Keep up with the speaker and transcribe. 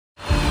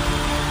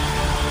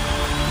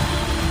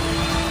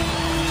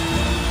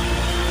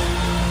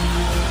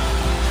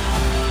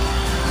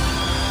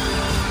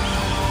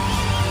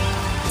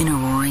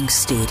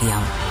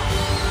stadium.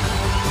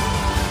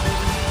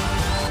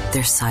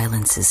 Their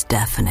silence is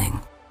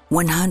deafening.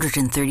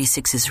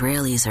 136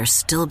 Israelis are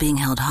still being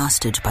held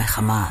hostage by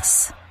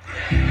Hamas.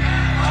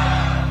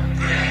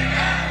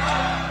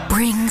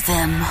 Bring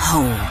them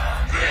home.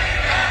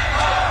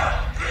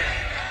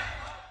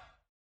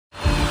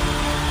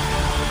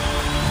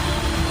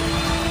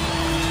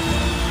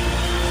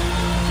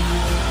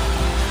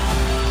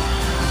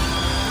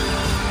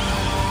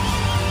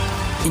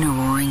 In a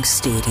roaring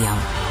stadium,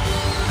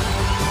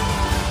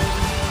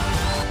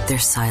 their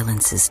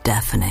silence is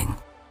deafening.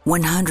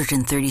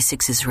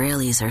 136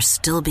 Israelis are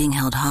still being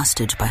held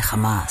hostage by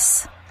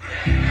Hamas.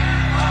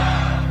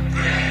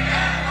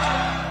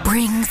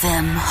 Bring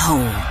them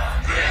home.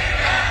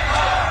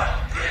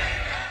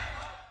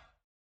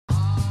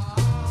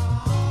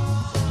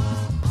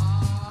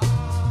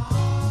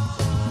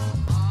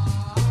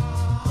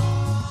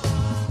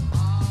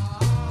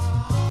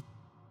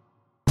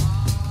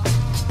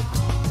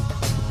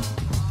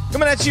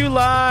 Coming at you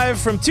live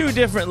from two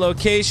different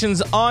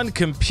locations on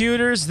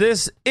computers.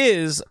 This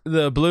is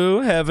the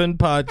Blue Heaven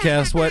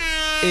Podcast. What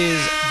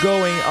is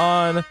going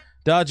on,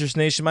 Dodgers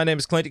Nation? My name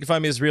is Clint. You can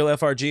find me as Real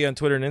FRG on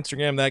Twitter and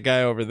Instagram. That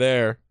guy over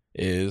there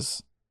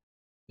is.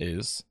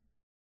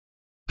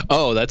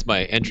 Oh, that's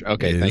my entry.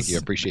 Okay, thank you. I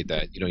appreciate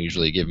that. You don't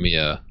usually give me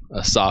a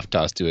soft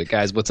toss to it.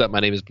 Guys, what's up?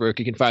 My name is Brooke.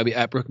 You can find me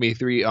at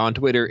BrookeMe3 on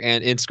Twitter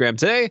and Instagram.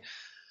 Today,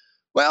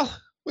 well,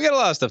 we got a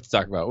lot of stuff to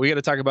talk about. We got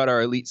to talk about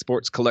our Elite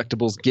Sports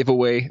Collectibles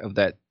giveaway of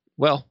that.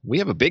 Well, we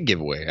have a big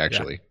giveaway,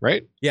 actually,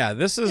 right? Yeah,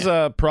 this is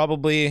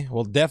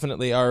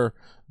definitely our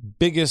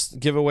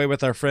biggest giveaway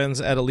with our friends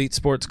at Elite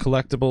Sports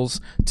Collectibles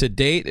to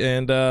date.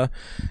 And,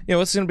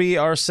 it's going to be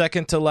our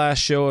second to last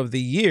show of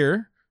the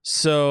year.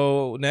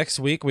 So next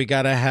week, we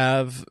got to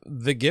have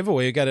the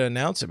giveaway. We got to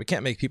announce it. We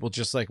can't make people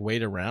just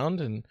wait around,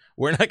 and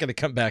we're not going to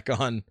come back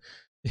on,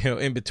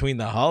 in between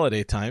the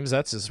holiday times.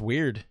 That's just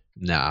weird.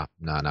 Nah.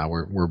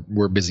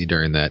 We're busy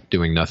during that,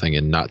 doing nothing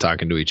and not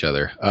talking to each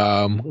other.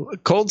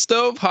 Cold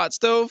stove, hot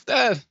stove,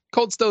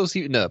 cold stove's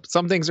heating up.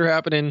 Some things are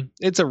happening.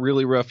 It's a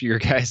really rough year,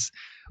 guys.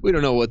 We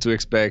don't know what to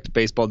expect.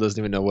 Baseball doesn't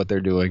even know what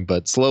they're doing,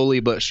 but slowly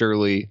but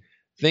surely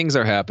things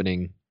are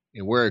happening.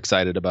 And we're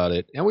excited about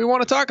it, and we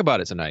want to talk about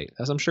it tonight,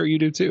 as I'm sure you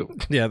do too.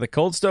 Yeah, the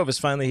cold stove is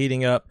finally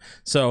heating up,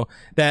 so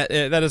that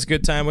is a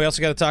good time. We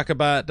also got to talk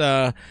about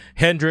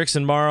Hendriks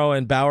and Morrow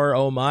and Bauer.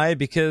 Oh my!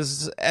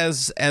 Because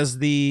as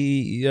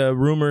the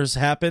rumors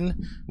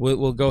happen,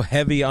 we'll go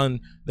heavy on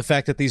the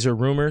fact that these are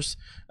rumors.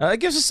 It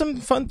gives us some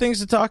fun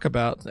things to talk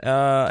about,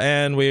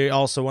 and we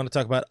also want to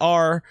talk about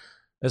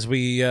as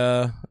we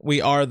are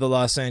the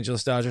Los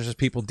Angeles Dodgers, as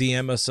people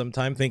DM us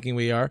sometime thinking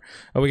we are.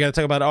 We got to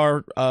talk about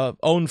our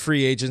own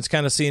free agents,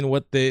 kind of seeing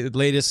what the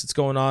latest is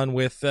going on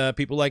with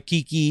people like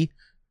Kiki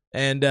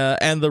and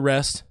the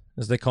rest,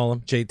 as they call them,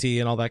 JT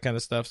and all that kind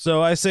of stuff.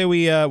 So I say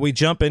we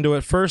jump into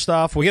it. First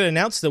off, we got to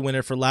announce the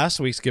winner for last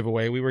week's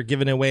giveaway. We were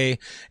giving away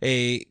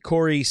a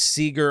Corey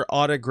Seager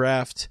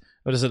autographed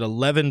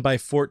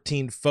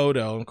 11x14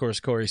 photo. And of course,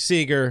 Corey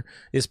Seager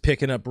is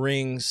picking up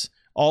rings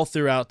all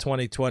throughout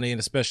 2020, and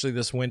especially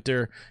this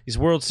winter. He's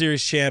World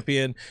Series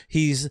champion.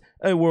 He's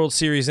a World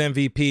Series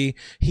MVP.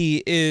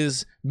 He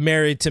is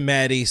married to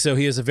Maddie, so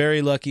he is a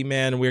very lucky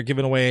man, and we're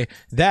giving away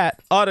that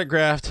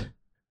autographed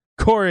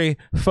Corey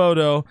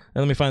photo.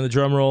 And let me find the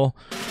drum roll.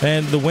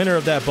 And the winner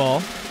of that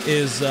ball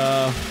is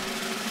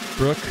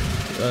Brooke.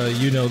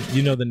 You know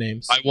the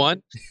names. I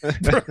won.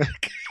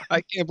 I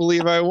can't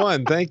believe I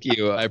won. Thank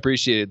you. I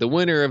appreciate it. The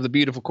winner of the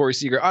beautiful Corey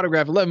Seager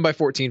autograph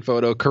 11x14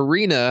 photo,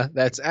 Karina.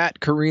 That's at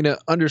Karina_CEJ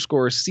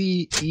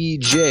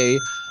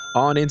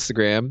on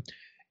Instagram.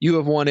 You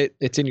have won it.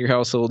 It's in your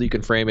household. You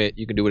can frame it.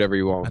 You can do whatever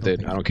you want with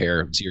it. I don't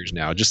care. It's yours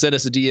now. Just send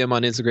us a DM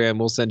on Instagram.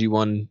 We'll send you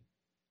one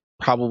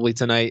probably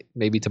tonight,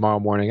 maybe tomorrow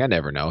morning. I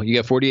never know. You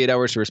got 48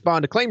 hours to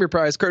respond to claim your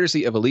prize,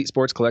 courtesy of Elite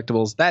Sports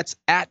Collectibles. That's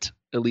at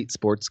Elite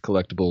Sports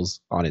Collectibles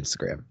on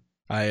Instagram.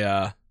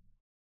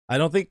 I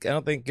don't think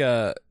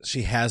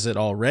she has it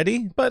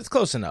already, but it's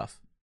close enough.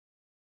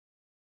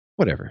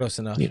 Whatever. Close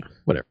enough. Yeah,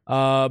 whatever.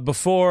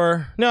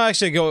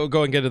 Actually go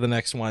and get to the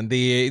next one.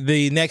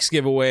 The next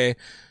giveaway,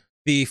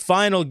 the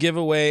final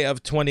giveaway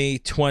of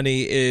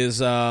 2020 is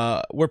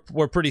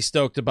we're pretty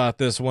stoked about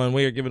this one.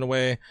 We are giving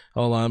away,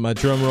 hold on, my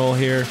drum roll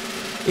here.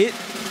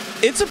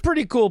 It's a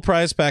pretty cool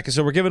prize package.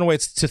 So we're giving away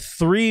to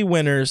 3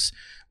 winners.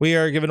 We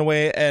are giving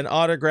away an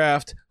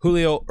autographed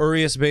Julio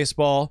Urias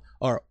baseball,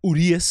 or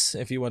Urias,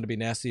 if you want to be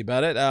nasty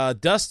about it.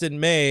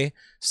 Dustin May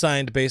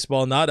signed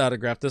baseball, not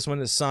autographed. This one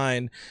is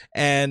signed.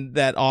 And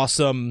that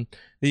awesome,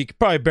 you can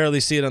probably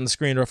barely see it on the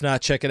screen, or if not,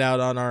 check it out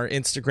on our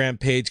Instagram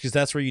page, because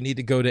that's where you need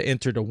to go to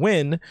enter to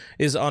win,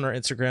 is on our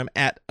Instagram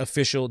at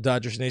official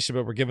Dodgers Nation.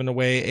 But we're giving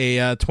away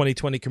a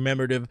 2020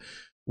 commemorative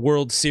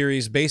World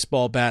Series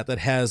baseball bat that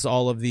has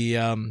all of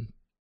the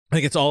I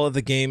think it's all of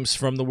the games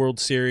from the World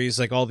Series,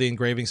 like all the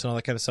engravings and all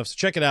that kind of stuff. So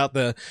check it out.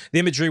 The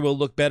imagery will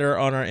look better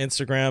on our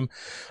Instagram.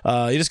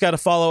 You just got to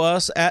follow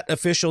us at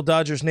Official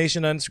Dodgers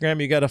Nation on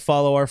Instagram. You got to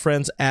follow our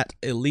friends at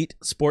Elite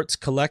Sports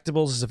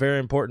Collectibles is a very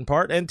important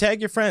part. And tag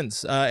your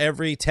friends.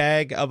 Every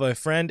tag of a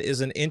friend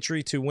is an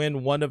entry to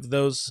win one of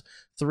those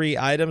 3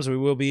 items. We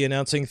will be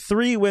announcing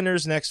 3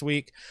 winners next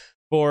week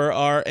for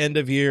our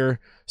end-of-year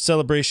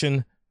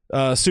celebration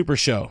super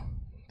show.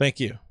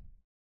 Thank you.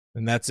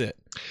 And that's it.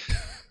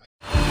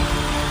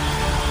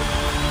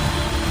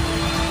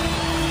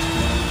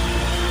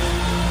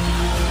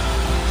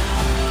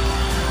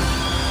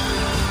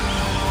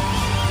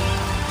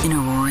 In a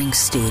roaring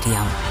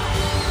stadium,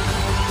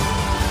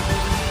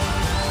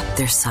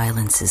 their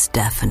silence is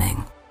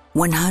deafening.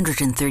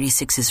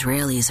 136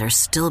 Israelis are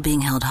still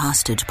being held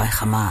hostage by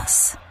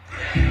Hamas.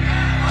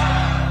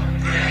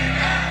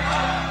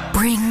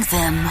 Bring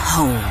them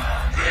home.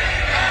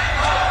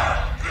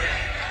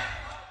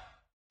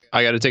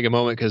 I got to take a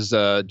moment because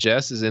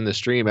Jess is in the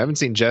stream. I haven't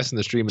seen Jess in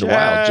the stream in a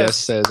while. Jess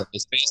says, I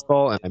miss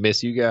baseball and I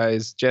miss you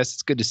guys. Jess,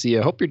 it's good to see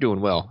you. I hope you're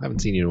doing well. I haven't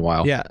seen you in a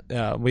while.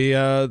 Yeah. We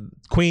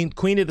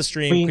queen of the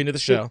stream, queen of the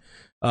show.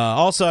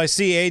 Also, I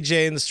see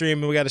AJ in the stream,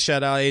 and we got to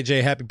shout out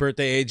AJ. Happy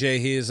birthday, AJ.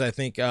 He is, I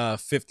think,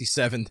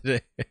 57 today.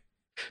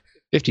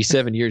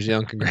 57 years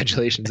young.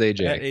 Congratulations,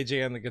 AJ.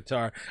 AJ on the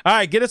guitar. All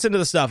right, get us into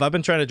the stuff. I've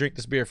been trying to drink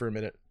this beer for a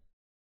minute.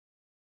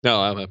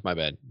 No, my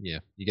bad. Yeah,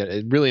 you got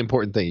a really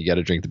important thing. You got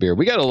to drink the beer.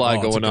 We got a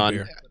lot going on,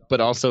 beer,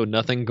 but also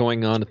nothing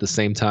going on at the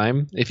same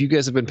time. If you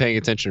guys have been paying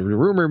attention to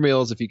rumor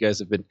mills, if you guys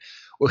have been,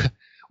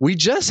 we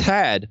just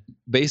had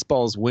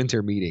baseball's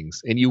winter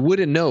meetings, and you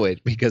wouldn't know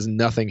it because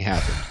nothing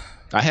happened.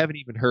 I haven't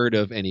even heard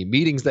of any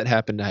meetings that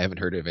happened. I haven't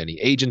heard of any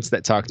agents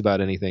that talked about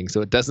anything.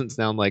 So it doesn't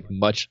sound like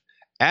much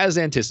as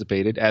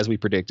anticipated, as we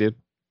predicted.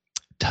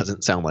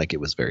 Doesn't sound like it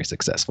was very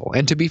successful.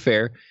 And to be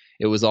fair,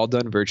 it was all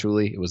done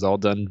virtually. It was all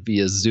done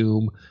via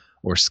Zoom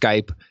or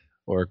Skype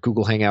or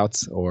Google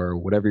Hangouts or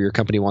whatever your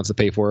company wants to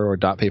pay for or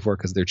not pay for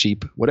because they're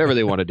cheap, whatever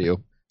they want to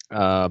do.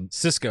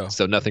 Cisco.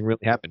 So nothing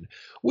really happened.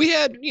 We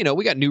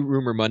got New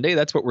Rumor Monday.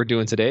 That's what we're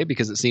doing today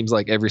because it seems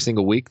like every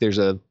single week there's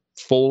a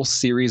full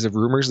series of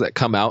rumors that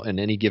come out in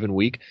any given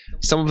week.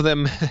 Some of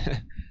them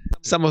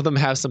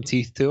have some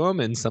teeth to them,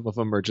 and some of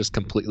them are just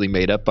completely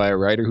made up by a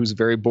writer who's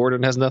very bored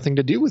and has nothing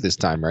to do with his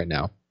time right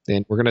now.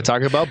 And we're going to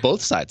talk about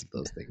both sides of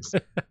those things.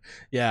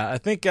 Yeah, I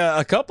think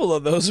a couple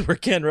of those were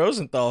Ken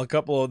Rosenthal, a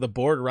couple of the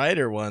bored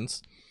writer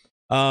ones.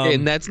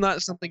 And that's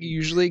not something you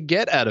usually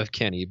get out of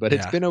Kenny, but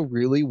it's been a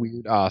really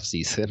weird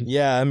offseason.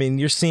 Yeah, I mean,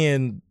 you're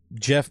seeing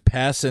Jeff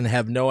Passan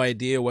have no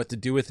idea what to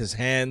do with his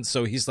hands,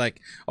 so he's like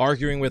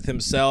arguing with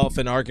himself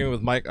and arguing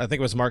with Mike. I think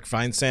it was Mark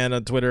Feinsand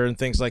on Twitter and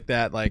things like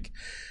that. Like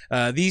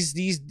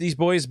these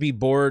boys be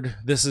bored.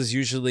 This is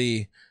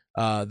usually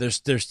there's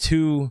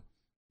 2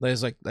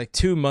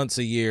 months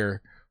a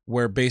year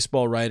where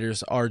baseball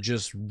writers are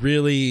just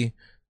really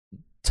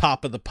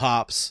top of the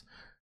pops,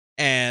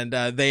 and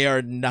they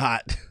are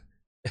not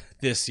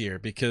this year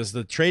because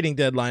the trading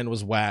deadline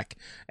was whack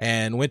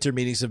and winter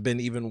meetings have been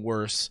even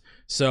worse.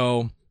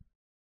 So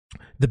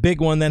the big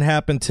one that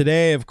happened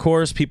today, of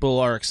course, people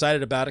are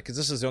excited about it because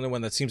this is the only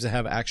one that seems to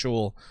have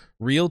actual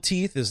real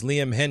teeth, is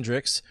Liam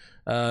Hendriks,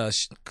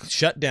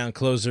 shutdown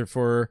closer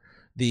for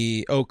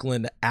the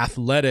Oakland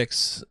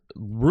Athletics,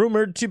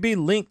 rumored to be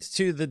linked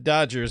to the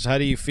Dodgers. How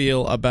do you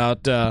feel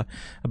about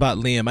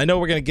Liam? I know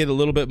we're going to get a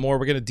little bit more.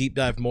 We're going to deep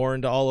dive more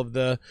into all of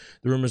the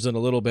rumors in a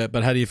little bit,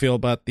 but how do you feel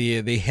about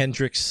the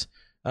Hendriks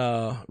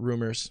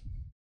rumors?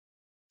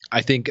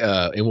 I think,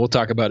 and we'll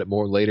talk about it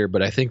more later,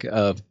 but I think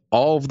of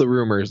all of the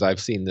rumors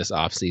I've seen this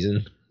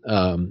offseason,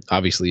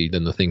 obviously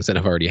than the things that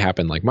have already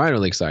happened, like minor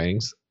league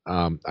signings,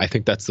 I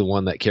think that's the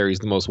one that carries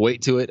the most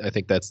weight to it. I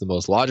think that's the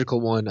most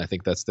logical one. I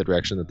think that's the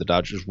direction that the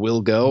Dodgers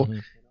will go. Mm-hmm.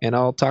 And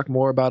I'll talk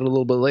more about it a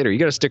little bit later. You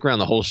got to stick around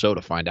the whole show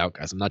to find out,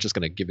 guys. I'm not just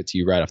going to give it to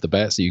you right off the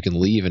bat so you can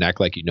leave and act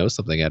like you know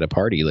something at a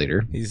party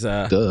later. He's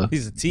a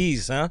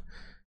tease, huh?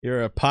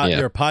 You're a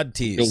pod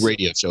tease. Real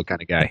radio show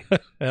kind of guy.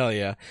 Hell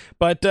yeah.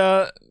 But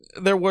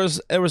there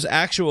was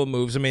actual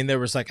moves. I mean, there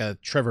was like a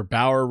Trevor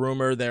Bauer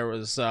rumor. There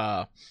was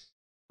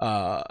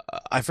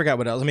I forgot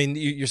what else. I mean,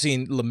 you're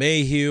seeing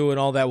LeMahieu and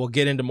all that. We'll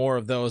get into more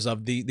of those,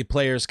 of the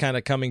players kind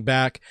of coming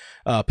back,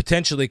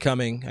 potentially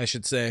coming, I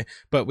should say.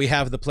 But we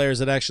have the players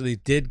that actually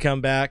did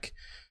come back.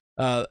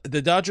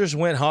 The Dodgers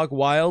went hog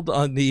wild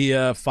on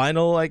the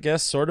final, I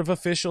guess, sort of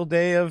official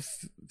day of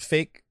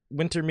fake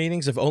winter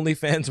meetings, of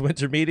OnlyFans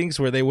winter meetings,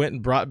 where they went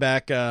and brought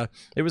back.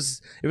 It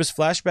was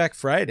Flashback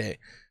Friday.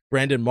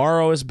 Brandon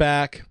Morrow is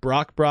back.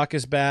 Brock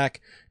is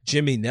back.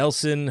 Jimmy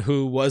Nelson,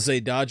 who was a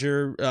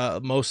Dodger,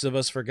 most of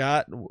us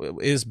forgot,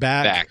 is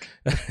back.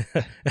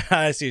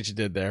 I see what you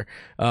did there.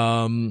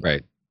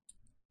 Right.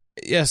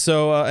 Yeah.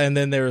 So, and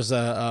then there was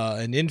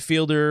an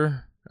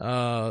infielder,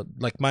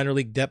 like minor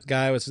league depth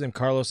guy. What's his name?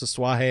 Carlos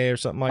Asuaje or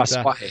something like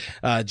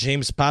that.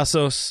 James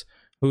Passos,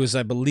 who is,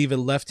 I believe, a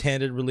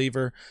left-handed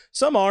reliever.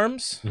 Some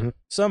arms.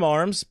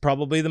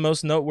 Probably the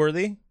most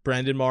noteworthy,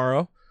 Brandon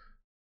Morrow.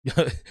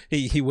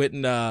 he went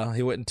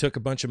and took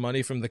a bunch of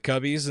money from the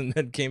Cubbies and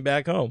then came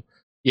back home.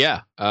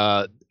 Yeah.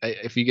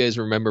 If you guys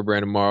remember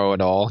Brandon Morrow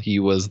at all, he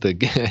was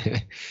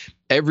the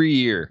every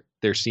year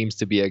there seems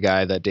to be a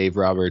guy that Dave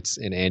Roberts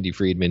and Andy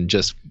Friedman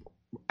just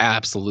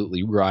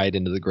absolutely ride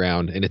into the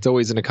ground, and it's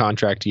always in a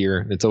contract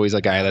year. It's always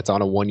a guy that's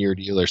on a 1-year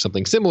deal or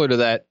something similar to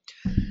that.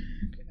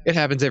 It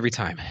happens every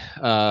time.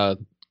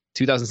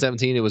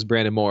 2017, it was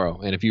Brandon Morrow,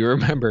 and if you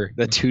remember,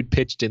 that dude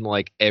pitched in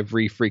like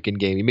every freaking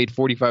game. He made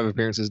 45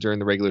 appearances during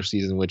the regular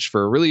season, which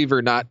for a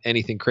reliever, not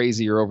anything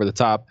crazy or over the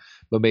top,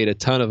 but made a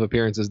ton of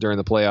appearances during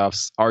the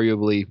playoffs.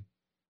 Arguably,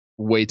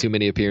 way too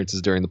many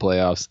appearances during the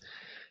playoffs.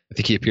 I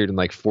think he appeared in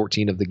like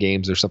 14 of the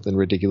games or something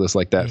ridiculous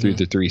like that through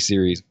the 3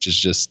 series, which is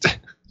just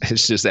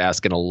it's just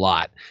asking a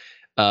lot.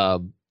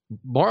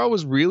 Morrow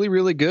was really,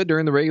 really good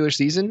during the regular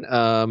season,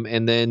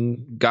 and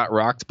then got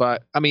rocked by.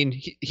 I mean,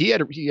 he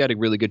had a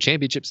really good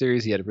championship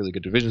series. He had a really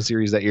good division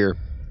series that year.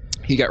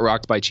 He got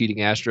rocked by cheating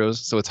Astros,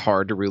 so it's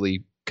hard to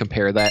really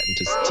compare that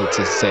and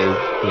to say,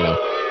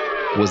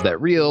 was that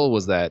real?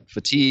 Was that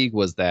fatigue?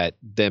 Was that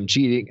them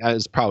cheating? It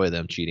was probably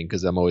them cheating,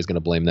 because I'm always going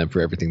to blame them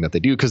for everything that they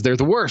do, because they're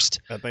the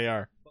worst. That they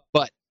are.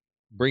 But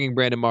bringing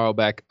Brandon Morrow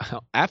back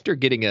after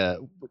getting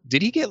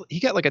he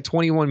got like a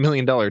 $21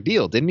 million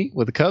deal, didn't he,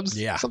 with the Cubs?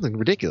 Yeah. Something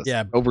ridiculous.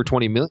 Yeah. Over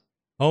 $20 million.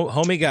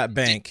 Homie got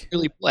bank. He didn't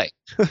really play.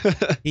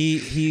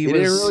 He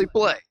didn't really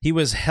play. He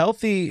was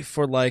healthy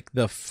for like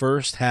the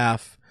first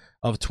half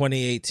of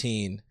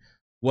 2018.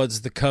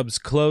 Was the Cubs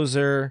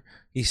closer.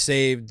 He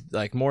saved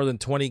like more than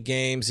 20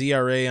 games,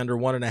 ERA under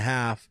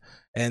 1.5.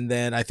 And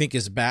then I think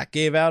his back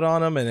gave out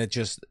on him, and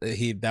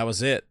that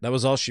was it. That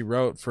was all she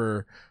wrote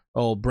for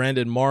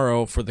Brandon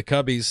Morrow for the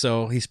Cubbies.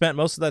 So he spent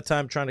most of that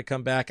time trying to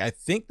come back. I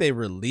think they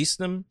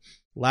released him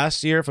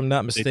last year, if I'm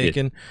not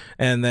mistaken.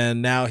 And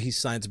then now he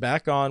signs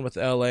back on with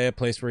LA, a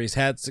place where he's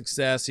had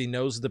success. He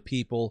knows the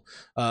people.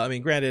 I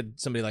mean, granted,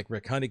 somebody like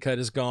Rick Honeycutt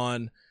is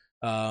gone.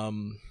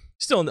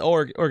 Still in the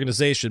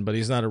organization, but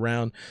he's not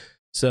around.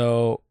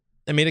 So,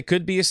 I mean, it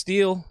could be a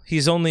steal.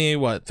 He's only,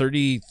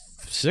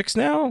 36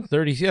 now?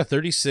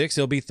 36.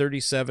 He'll be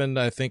 37,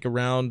 I think,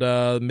 around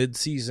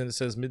mid-season. It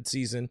says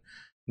mid-season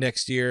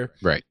next year.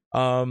 Right.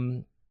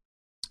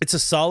 It's a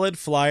solid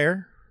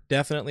flyer.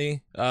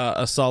 Definitely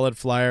a solid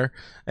flyer.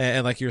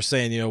 And like you're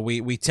saying,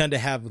 we tend to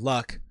have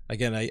luck.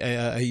 Again,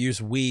 I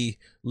use we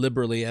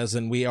liberally, as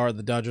in we are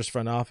the Dodgers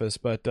front office,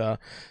 but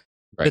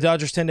the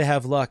Dodgers tend to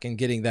have luck in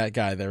getting that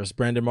guy. There was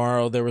Brandon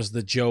Morrow. There was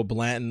the Joe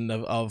Blanton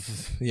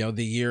of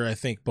the year, I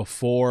think,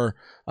 before.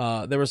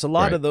 There was a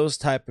lot of those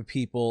type of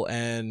people,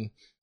 and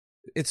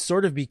it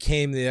sort of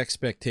became the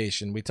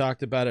expectation. We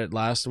talked about it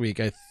last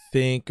week, I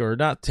think, or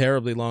not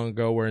terribly long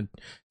ago, where in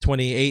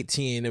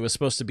 2018 it was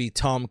supposed to be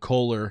Tom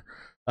Kohler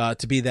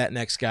to be that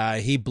next guy.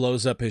 He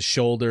blows up his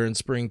shoulder in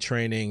spring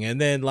training, and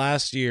then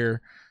last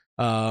year,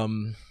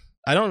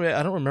 I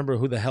don't remember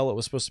who the hell it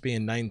was supposed to be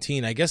in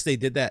 19. I guess they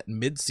did that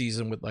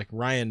mid-season with like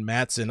Ryan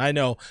Matson. I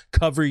know,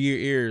 cover your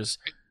ears.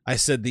 I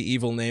said the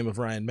evil name of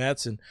Ryan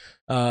Matson.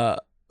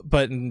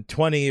 But in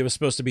 20, it was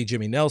supposed to be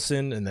Jimmy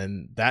Nelson, and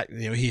then that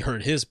he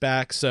hurt his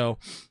back. So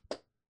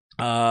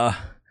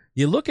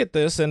you look at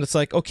this, and it's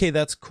like, okay,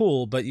 that's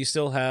cool, but you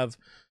still have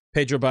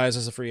Pedro Baez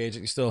as a free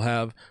agent. You still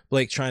have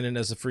Blake Trinan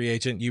as a free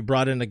agent. You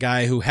brought in a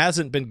guy who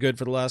hasn't been good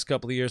for the last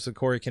couple of years with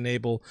Corey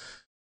Knebel.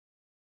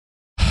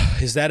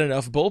 Is that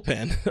enough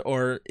bullpen,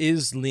 or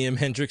is Liam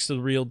Hendriks the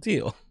real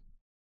deal?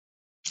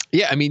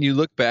 Yeah, I mean, you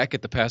look back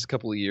at the past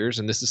couple of years,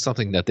 and this is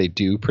something that they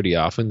do pretty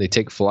often. They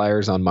take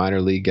flyers on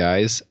minor league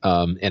guys.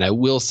 And I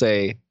will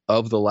say,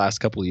 of the last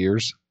couple of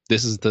years,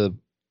 this is the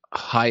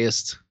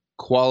highest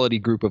quality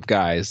group of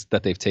guys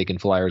that they've taken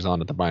flyers on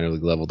at the minor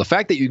league level. The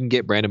fact that you can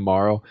get Brandon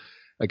Morrow,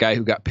 a guy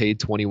who got paid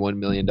 $21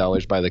 million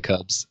by the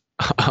Cubs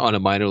on a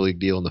minor league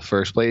deal in the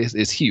first place,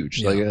 is huge.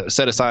 Yeah. Like,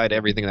 set aside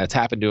everything that's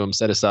happened to him,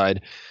 set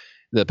aside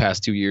the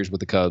past 2 years with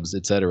the Cubs,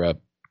 etc.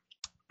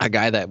 A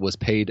guy that was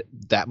paid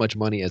that much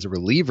money as a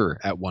reliever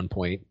at one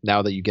point,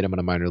 now that you get him on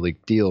a minor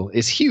league deal,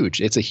 is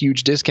huge. It's a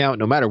huge discount.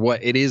 No matter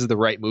what, it is the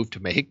right move to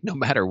make, no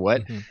matter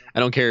what. Mm-hmm. I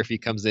don't care if he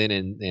comes in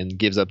and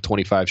gives up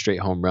 25 straight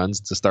home runs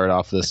to start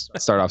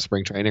off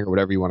spring training or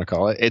whatever you want to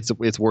call it.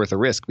 It's worth a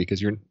risk,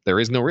 because there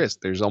is no risk.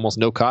 There's almost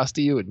no cost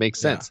to you. It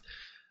makes sense.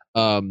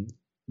 Yeah.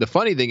 The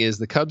funny thing is,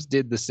 the Cubs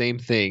did the same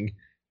thing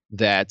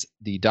that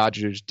the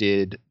Dodgers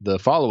did the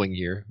following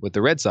year with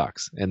the Red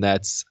Sox, and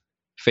that's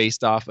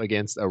faced off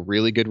against a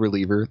really good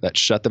reliever that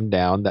shut them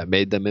down, that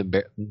made them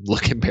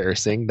look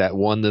embarrassing, that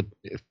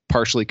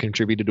partially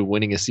contributed to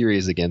winning a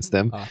series against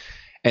them.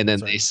 And then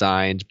they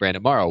signed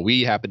Brandon Morrow.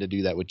 We happened to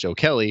do that with Joe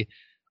Kelly.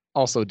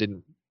 Also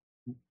didn't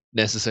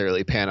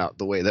necessarily pan out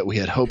the way that we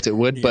had hoped it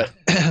would, but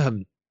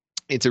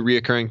it's a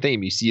reoccurring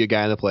theme. You see a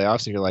guy in the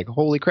playoffs and you're like,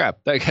 holy crap,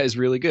 that guy's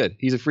really good.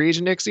 He's a free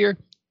agent next year.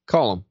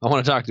 Call him. I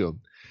want to talk to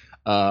him.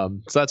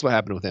 So that's what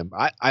happened with him.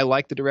 I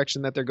like the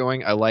direction that they're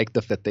going. I like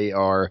the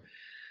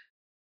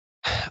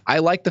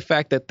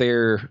fact that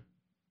they're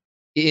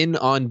in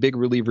on big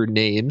reliever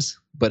names,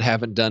 but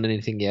haven't done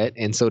anything yet.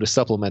 And so to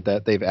supplement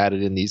that, they've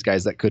added in these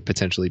guys that could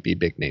potentially be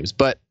big names.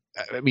 But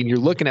I mean, you're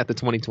looking at the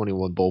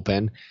 2021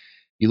 bullpen.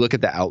 You look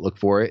at the outlook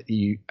for it.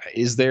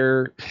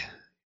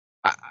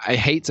 I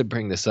hate to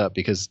bring this up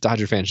because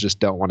Dodger fans just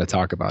don't want to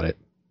talk about it.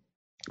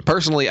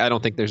 Personally, I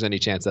don't think there's any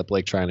chance that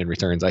Blake Treinen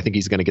returns. I think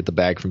he's going to get the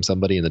bag from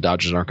somebody, and the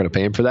Dodgers aren't going to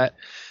pay him for that.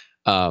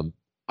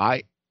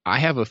 I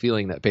have a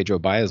feeling that Pedro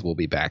Baez will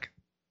be back.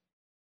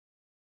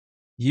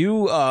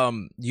 You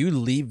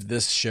leave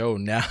this show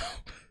now.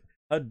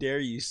 How dare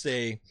you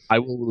say? I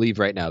will leave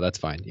right now. That's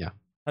fine. Yeah.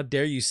 How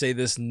dare you say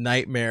this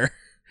nightmare?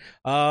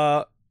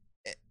 I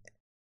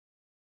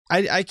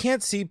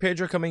can't see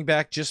Pedro coming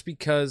back just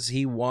because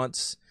he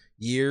wants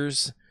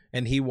years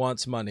and he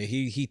wants money.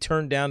 He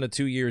turned down a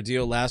 2-year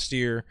deal last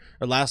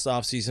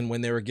offseason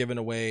when they were giving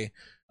away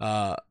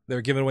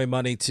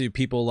money to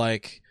people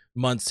like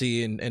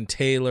Muncy and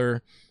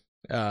Taylor.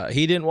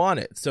 He didn't want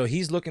it, so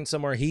he's looking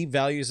somewhere. He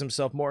values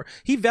himself more.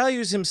 He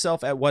values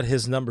himself at what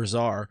his numbers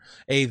are.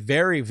 A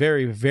very,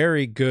 very,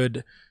 very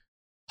good,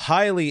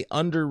 highly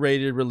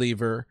underrated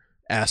reliever,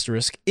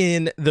 asterisk,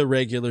 in the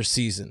regular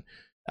season.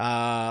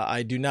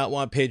 I do not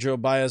want Pedro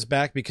Baez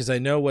back because I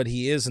know what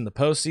he is in the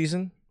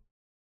postseason,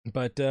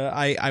 but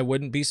I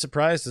wouldn't be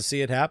surprised to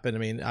see it happen. I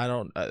mean, I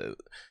don't.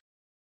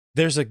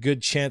 There's a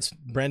good chance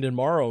Brandon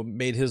Morrow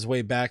made his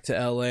way back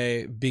to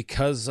LA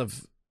because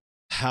of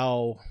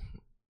how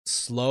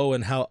slow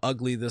and how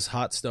ugly this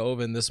hot stove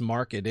and this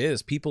market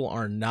is. People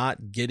are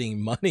not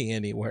getting money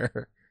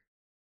anywhere.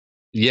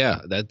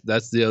 Yeah,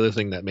 that's the other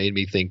thing that made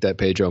me think that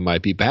Pedro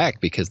might be back,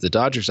 because the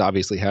Dodgers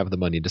obviously have the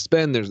money to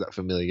spend. There's that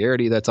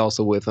familiarity that's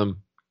also with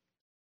him.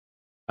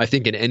 I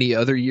think in any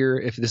other year,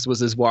 if this was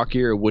his walk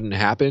year, it wouldn't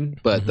happen.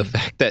 But the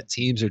fact that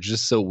teams are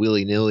just so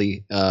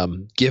willy-nilly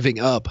giving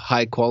up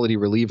high-quality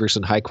relievers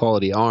and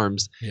high-quality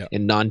arms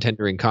and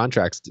non-tendering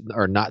contracts,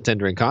 or not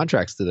tendering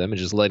contracts to them and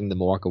just letting them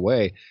walk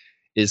away,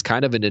 is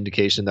kind of an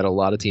indication that a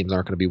lot of teams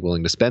aren't going to be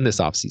willing to spend this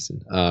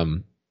offseason.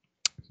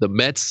 The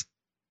Mets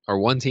are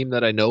one team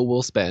that I know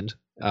will spend,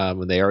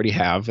 and they already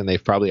have, and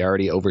they've probably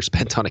already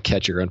overspent on a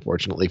catcher,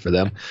 unfortunately for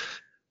them.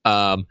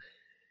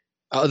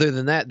 Other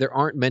than that, there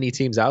aren't many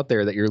teams out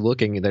there that you're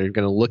looking that are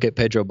going to look at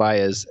Pedro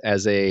Baez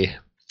as a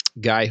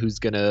guy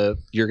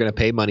you're going to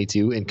pay money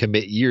to and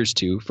commit years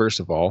to, first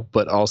of all,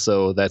 but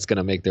also that's going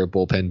to make their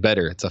bullpen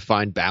better. It's a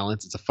fine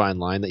balance. It's a fine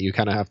line that you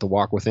kind of have to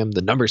walk with him.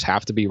 The numbers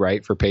have to be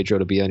right for Pedro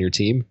to be on your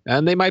team,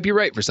 and they might be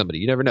right for somebody.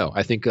 You never know.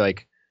 I think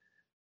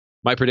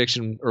my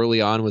prediction early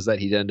on was that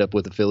he'd end up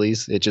with the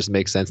Phillies. It just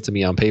makes sense to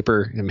me on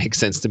paper. It makes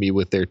sense to me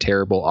with their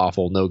terrible,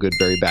 awful, no good,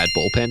 very bad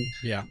bullpen.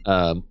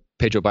 Yeah.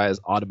 Pedro Baez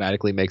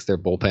automatically makes their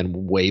bullpen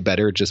way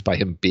better just by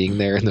him being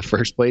there in the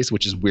first place,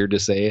 which is weird to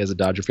say as a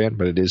Dodger fan,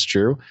 but it is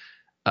true.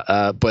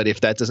 But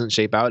if that doesn't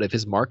shape out, if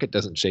his market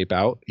doesn't shape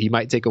out, he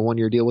might take a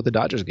 1-year deal with the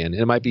Dodgers again.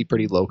 It might be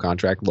pretty low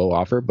contract, low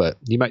offer, but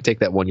he might take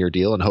that 1-year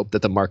deal and hope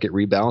that the market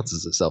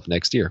rebalances itself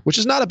next year, which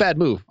is not a bad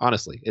move,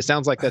 honestly. It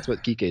sounds like that's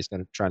what Kike is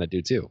trying to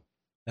do too.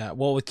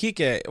 Well, with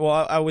Kike,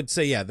 I would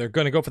say, they're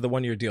going to go for the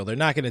 1-year deal. They're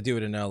not going to do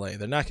it in LA.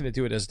 They're not going to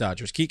do it as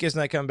Dodgers. Kike's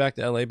not coming back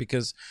to LA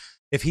because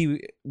if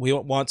we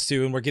wants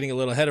to, and we're getting a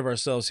little ahead of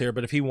ourselves here,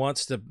 but if he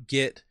wants to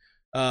get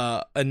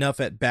enough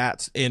at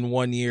bats in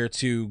 1 year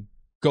to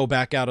go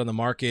back out on the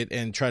market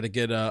and try to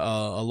get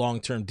a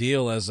long-term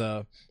deal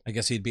I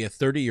guess he'd be a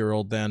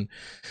 30-year-old then.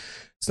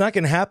 It's not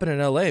going to happen in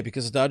LA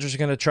because the Dodgers are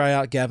going to try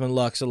out Gavin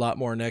Lux a lot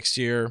more next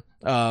year.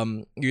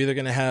 You're either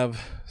going to have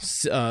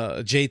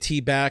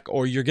JT back,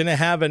 or you're going to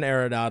have an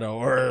Arenado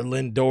or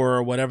Lindor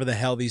or whatever the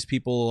hell these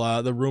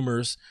people, the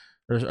rumors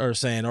are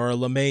saying, or a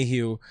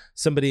LeMahieu,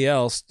 somebody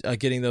else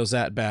getting those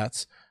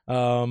at-bats.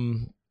 Kike,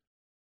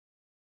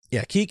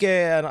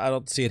 I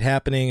don't see it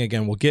happening.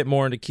 Again, we'll get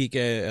more into Kike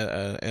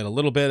in a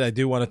little bit. I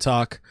do want to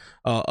talk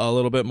a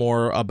little bit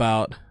more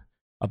about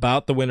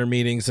the winter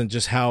meetings and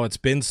just how it's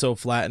been so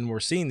flat, and we're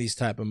seeing these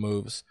type of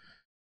moves.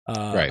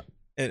 Right.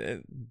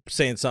 And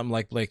saying something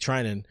like Blake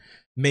Treinen,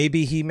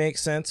 maybe he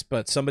makes sense,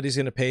 but somebody's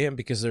going to pay him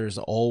because there's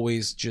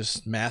always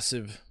just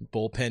massive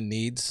bullpen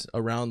needs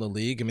around the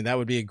league. I mean, that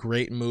would be a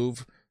great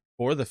move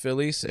for the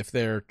Phillies if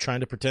they're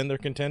trying to pretend they're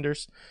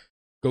contenders.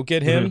 Go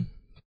get him,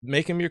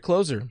 make him your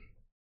closer.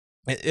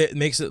 It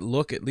makes it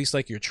look at least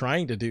like you're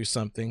trying to do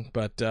something,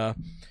 but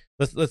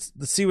let's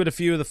see what a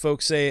few of the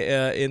folks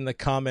say in the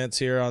comments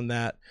here on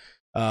that.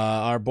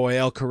 Our boy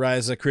El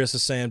Cariza, Chris,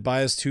 is saying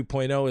Baez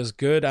 2.0 is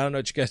good. I don't know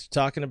what you guys are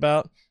talking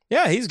about.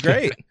 Yeah, he's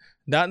great.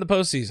 Not in the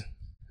postseason,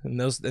 and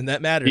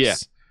that matters. Yeah,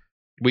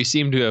 we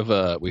seem to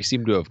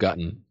have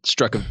gotten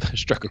struck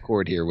a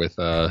chord here with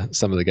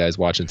some of the guys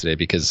watching today,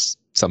 because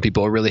some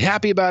people are really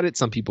happy about it.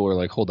 Some people are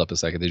like, hold up a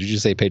second, did you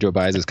just say Pedro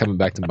Baez is coming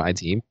back to my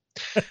team?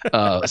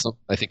 So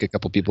I think a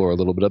couple people are a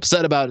little bit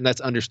upset about it, and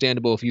that's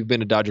understandable. If you've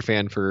been a Dodger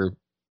fan for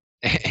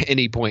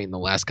any point in the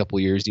last couple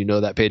of years, you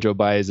know that Pedro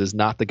Baez is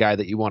not the guy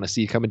that you want to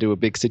see come into a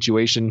big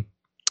situation.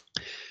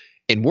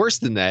 And worse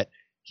than that,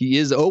 he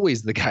is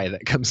always the guy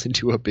that comes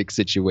into a big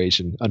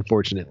situation,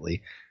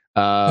 unfortunately.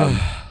 I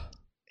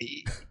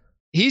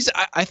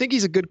think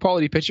he's a good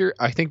quality pitcher.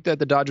 I think that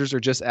the Dodgers are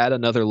just at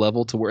another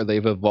level to where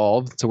they've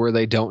evolved to where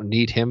they don't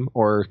need him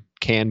or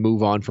can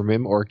move on from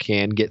him or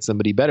can get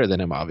somebody better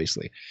than him.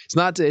 Obviously, it's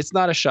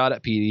not a shot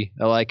at Petey.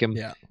 I like him.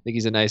 Yeah. I think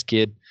he's a nice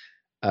kid.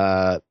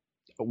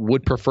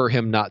 Would prefer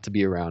him not to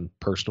be around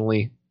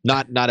personally.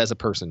 Not as a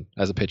person,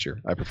 as a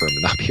pitcher. I prefer him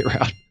to not be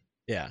around.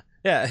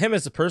 Yeah, him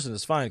as a person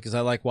is fine because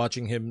I like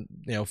watching him,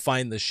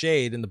 find the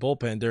shade in the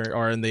bullpen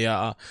or in the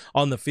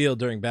on the field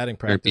during batting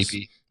practice.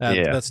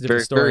 That's a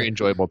different story. Very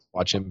enjoyable to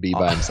watch him be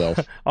by himself.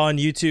 On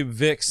YouTube,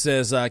 Vic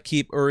says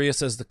keep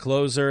Urias as the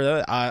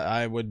closer.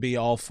 I would be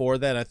all for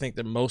that. I think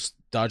that most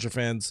Dodger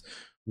fans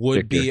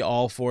would be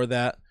all for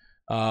that.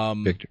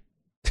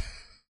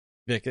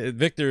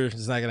 Victor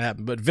is not going to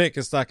happen, but Vic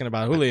is talking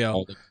about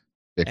Julio.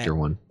 Victor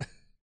one.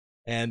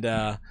 And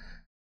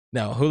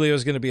no, Julio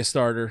is going to be a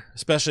starter,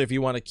 especially if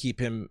you want to keep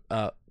him,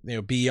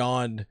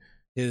 beyond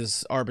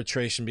his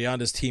arbitration, beyond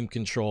his team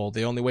control.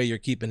 The only way you're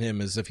keeping him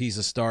is if he's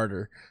a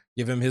starter.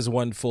 Give him his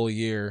 1 full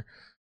year.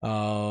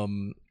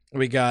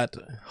 We got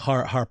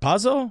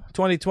Harpazo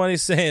 2020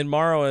 saying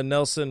Morrow and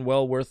Nelson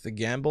well worth the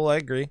gamble. I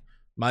agree.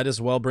 Might as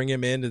well bring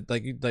him in.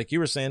 Like you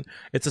were saying,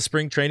 it's a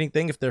spring training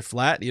thing. If they're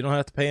flat, you don't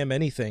have to pay him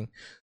anything.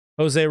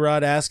 Jose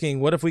Rod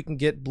asking, what if we can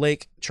get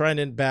Blake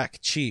Trinan back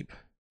cheap?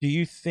 Do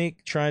you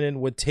think Trinan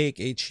would take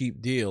a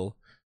cheap deal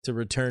to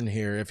return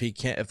here if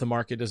the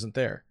market isn't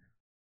there?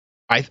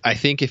 I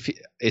think if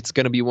it's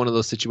going to be one of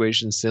those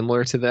situations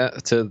similar to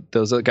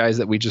those other guys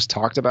that we just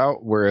talked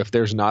about, where if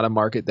there's not a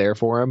market there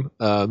for him,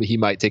 he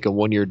might take a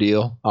 1-year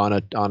deal on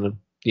a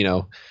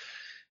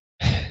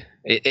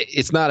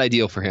it's not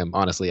ideal for him,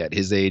 honestly, at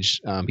his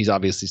age. He's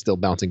obviously still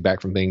bouncing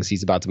back from things.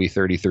 He's about to be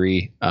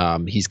 33.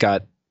 He's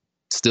got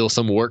still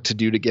some work to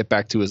do to get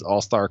back to his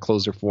all-star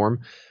closer form.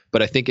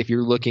 But I think if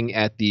you're looking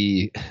at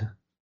if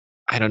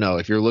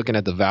you're looking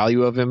at the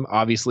value of him,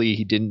 obviously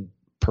he didn't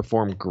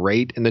perform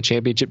great in the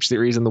championship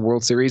series and the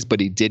World Series, but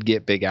he did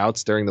get big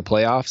outs during the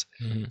playoffs.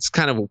 Mm-hmm. It's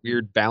kind of a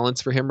weird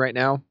balance for him right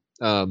now.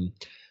 I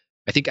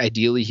think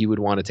ideally he would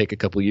want to take a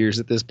couple years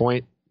at this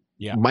point.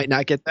 Yeah. Might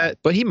not get that,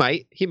 but he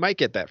might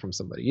get that from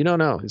somebody. You don't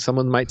know.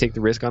 Someone might take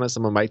the risk on it.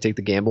 Someone might take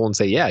the gamble and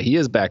say, yeah, he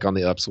is back on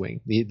the upswing.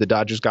 The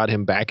Dodgers got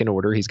him back in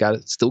order. He's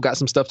still got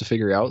some stuff to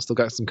figure out. Still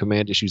got some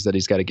command issues that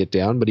he's got to get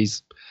down, but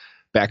he's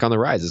back on the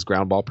rise. His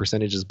ground ball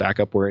percentage is back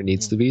up where it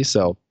needs to be.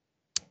 So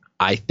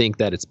I think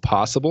that it's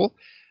possible.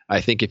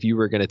 I think if you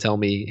were going to tell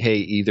me, hey,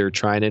 either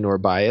Trinan or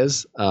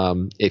Baez,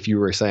 if you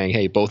were saying,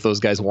 hey, both those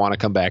guys want to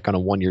come back on a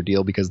 1-year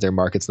deal because their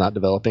market's not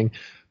developing,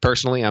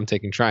 personally, I'm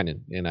taking Trinan.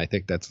 And I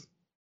think that's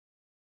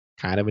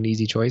kind of an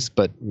easy choice,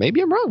 but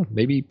maybe I'm wrong.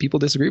 Maybe people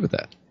disagree with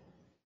that.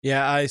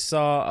 Yeah, I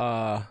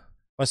saw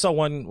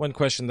one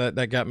question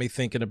that got me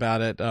thinking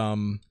about it.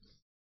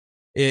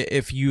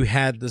 If you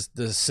had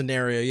the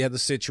scenario, you had the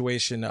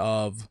situation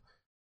of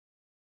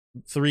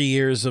 3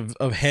 years of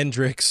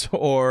Hendriks,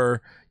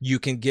 or you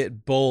can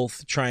get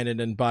both Trinan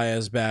and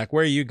Baez back.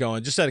 Where are you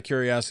going? Just out of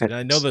curiosity.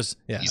 I know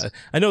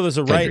there's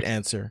a right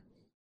answer.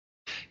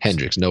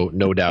 Hendriks,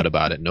 no doubt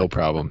about it, no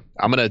problem.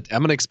 I'm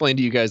gonna explain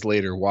to you guys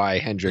later why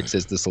Hendriks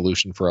is the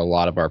solution for a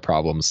lot of our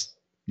problems.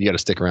 You got to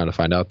stick around to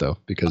find out though,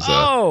 because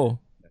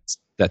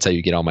that's how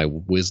you get all my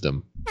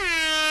wisdom. Boom,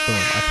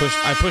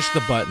 I pushed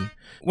the button.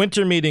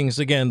 Winter meetings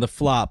again, the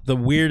flop, the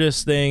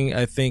weirdest thing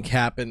I think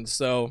happened.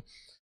 So,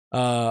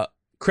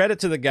 credit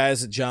to the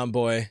guys at John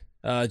Boy,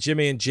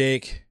 Jimmy and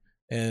Jake,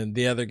 and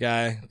the other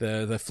guy,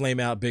 the flame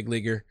out big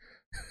leaguer,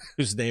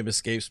 whose name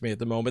escapes me at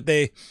the moment.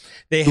 They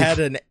had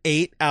an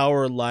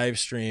 8-hour live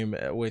stream,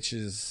 which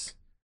is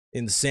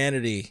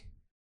insanity,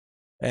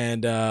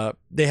 and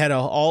they had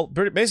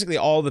basically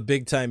all the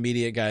big time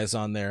media guys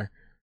on there,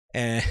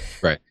 and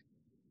right.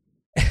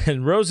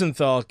 And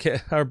Rosenthal,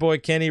 our boy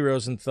Kenny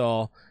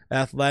Rosenthal,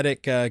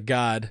 athletic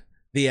god,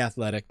 the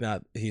athletic,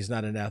 he's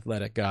not an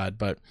athletic god,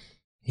 but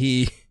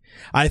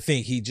I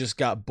think he just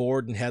got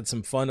bored and had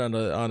some fun on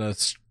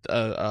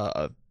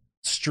a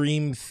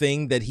stream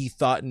thing that he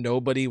thought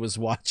nobody was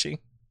watching,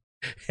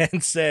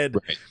 and said,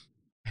 right.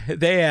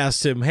 They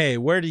asked him, hey,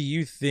 where do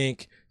you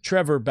think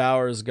Trevor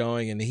Bauer is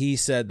going? And he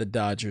said the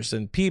Dodgers,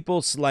 and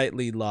people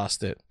slightly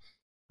lost it.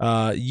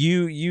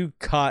 You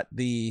caught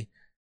the,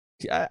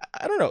 I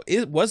don't know,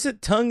 was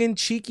it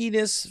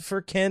tongue-in-cheekiness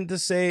for Ken to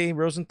say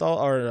Rosenthal,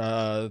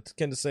 or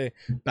Ken to say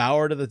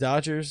Bauer to the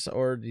Dodgers,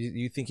 or do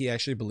you think he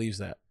actually believes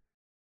that?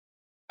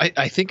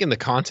 I think in the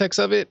context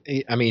of it,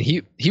 I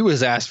mean, he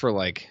was asked for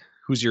like,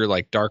 who's your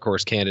like dark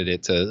horse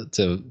candidate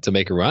to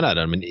make a run at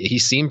him, and he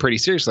seemed pretty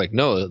serious. Like,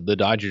 no, the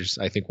Dodgers,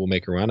 I think, will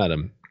make a run at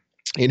him.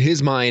 In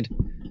his mind,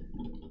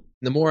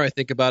 the more I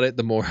think about it,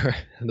 the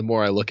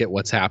more I look at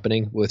what's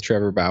happening with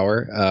Trevor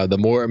Bauer, the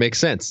more it makes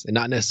sense. And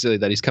not necessarily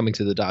that he's coming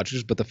to the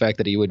Dodgers, but the fact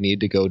that he would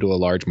need to go to a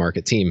large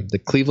market team. The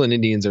Cleveland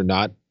Indians were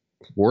not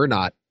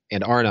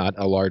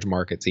a large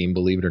market team,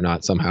 believe it or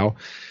not. Somehow,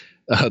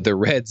 the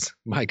Reds,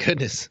 my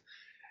goodness,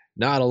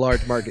 not a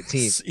large market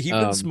team,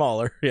 even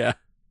smaller. Yeah.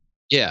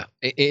 Yeah,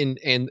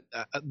 and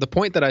the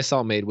point that I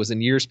saw made was in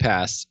years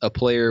past, a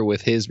player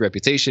with his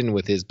reputation,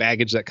 with his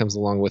baggage that comes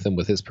along with him,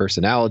 with his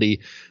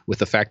personality, with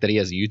the fact that he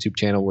has a YouTube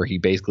channel where he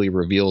basically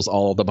reveals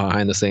all the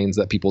behind the scenes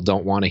that people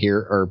don't want to hear,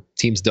 or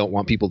teams don't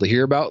want people to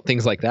hear about,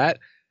 things like that.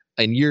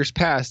 in years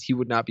past, he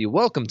would not be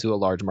welcome to a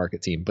large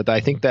market team. But I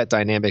think that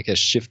dynamic has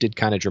shifted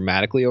kind of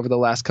dramatically over the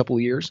last couple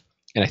of years.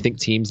 And I think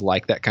teams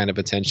like that kind of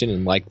attention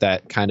and like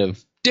that kind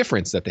of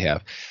difference that they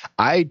have.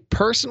 I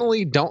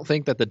personally don't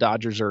think that the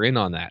Dodgers are in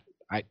on that.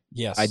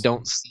 I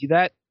don't see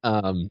that.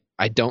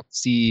 I don't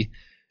see,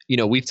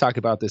 we've talked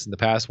about this in the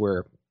past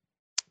where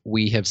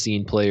we have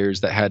seen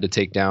players that had to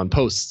take down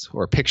posts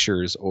or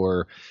pictures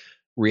or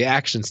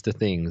reactions to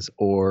things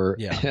or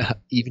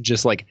even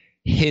just like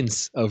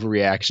hints of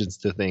reactions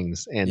to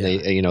things, and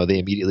they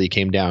immediately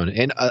came down.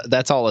 And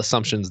that's all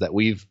assumptions that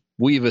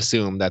we've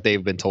assumed that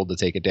they've been told to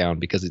take it down,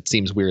 because it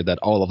seems weird that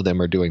all of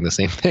them are doing the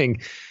same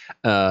thing.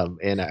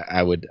 And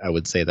I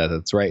would say that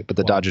that's right. But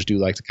the Dodgers do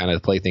like to kind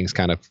of play things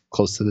kind of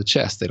close to the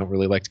chest. They don't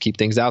really like to keep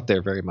things out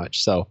there very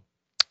much. So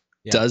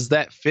does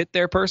that fit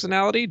their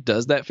personality?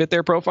 Does that fit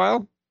their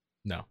profile?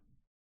 No,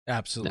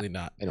 absolutely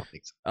not. I don't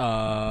think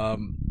so.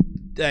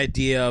 The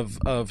idea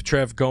of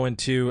Trev going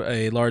to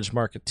a large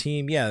market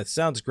team, it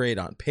sounds great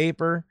on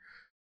paper.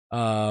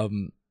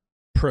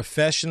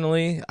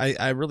 Professionally,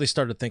 I really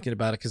started thinking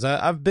about it because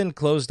I've been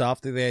closed off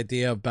to the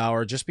idea of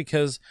Bauer, just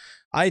because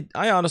I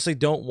honestly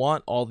don't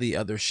want all the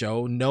other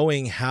show,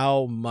 knowing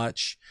how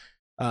much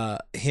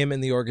him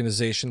and the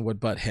organization would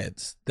butt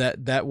heads.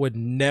 That would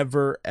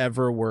never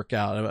ever work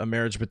out, a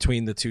marriage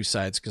between the two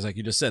sides, because like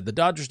you just said, the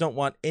Dodgers don't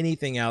want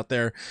anything out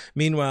there.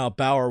 Meanwhile,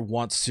 Bauer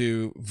wants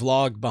to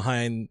vlog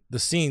behind the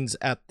scenes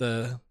at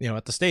the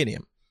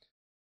stadium.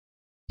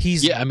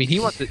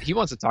 He wants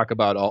to talk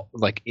about all,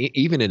 like,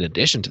 even in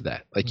addition to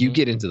that, like, you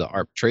get into the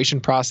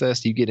arbitration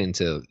process, you get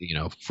into,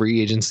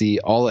 free agency,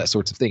 all that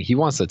sorts of thing. He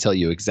wants to tell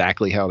you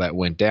exactly how that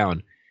went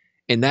down.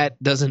 And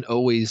that doesn't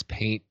always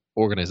paint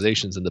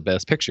organizations in the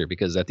best picture,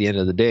 because at the end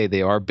of the day,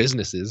 they are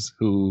businesses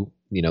who,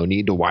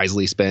 need to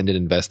wisely spend and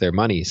invest their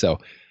money. So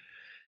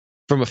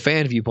from a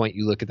fan viewpoint,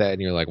 you look at that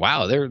and you're like,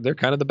 wow, they're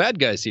kind of the bad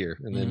guys here.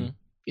 And then,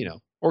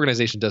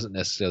 organization doesn't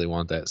necessarily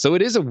want that. So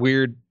it is a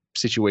weird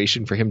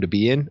situation for him to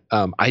be in.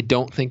 I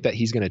don't think that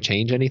he's going to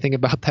change anything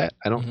about that.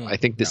 I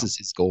think this is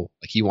his goal.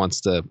 Like,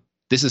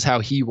 this is how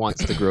he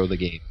wants to grow the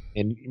game.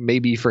 And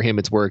maybe for him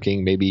it's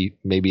working. Maybe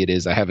it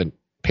is. I haven't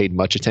paid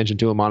much attention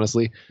to him,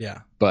 honestly.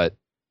 Yeah. But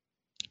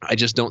I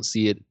just don't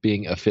see it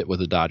being a fit with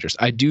the Dodgers.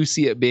 I do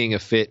see it being a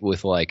fit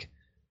with, like,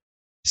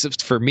 so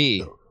for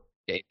me,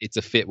 it's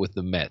a fit with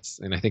the Mets.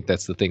 And I think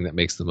that's the thing that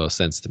makes the most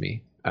sense to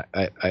me.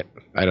 I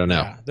don't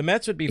know. Yeah, the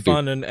Mets would be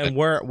fun, and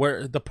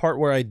where the part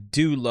where I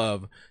do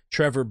love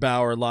Trevor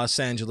Bauer, Los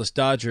Angeles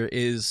Dodger,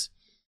 is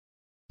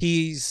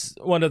he's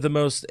one of the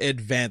most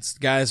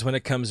advanced guys when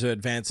it comes to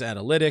advanced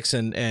analytics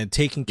and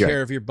taking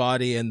care of your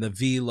body and the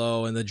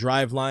velo and the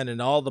drive line and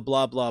all the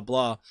blah blah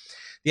blah.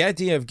 The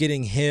idea of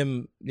getting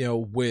him,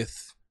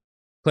 with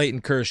Clayton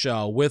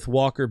Kershaw, with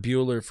Walker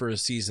Buehler for a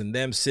season,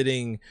 them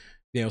sitting,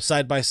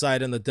 side by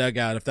side in the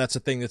dugout, if that's a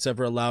thing that's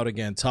ever allowed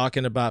again,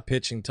 talking about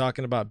pitching,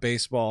 talking about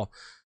baseball.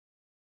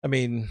 I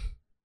mean,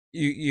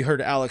 you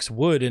heard Alex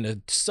Wood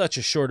in such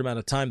a short amount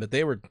of time that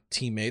they were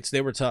teammates.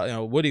 They were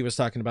Woody was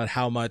talking about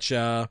how much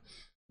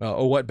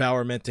what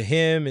Bauer meant to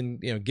him,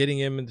 and getting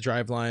him in the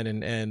drive line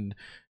and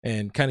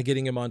kind of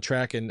getting him on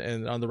track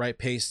and on the right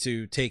pace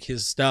to take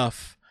his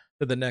stuff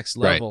to the next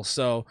level. Right.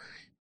 So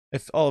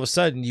if all of a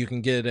sudden you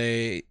can get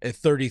a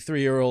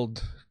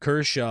 33-year-old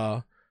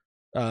Kershaw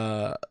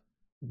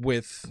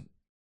with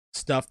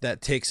stuff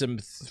that takes him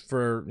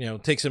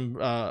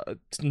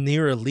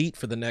near elite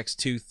for the next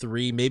 2,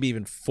 3, maybe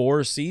even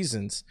 4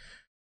 seasons.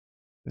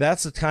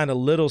 That's the kind of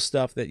little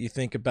stuff that you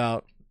think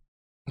about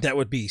that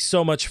would be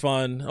so much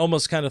fun,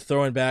 almost kind of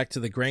throwing back to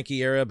the Greinke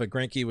era, but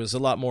Greinke was a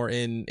lot more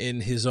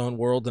in his own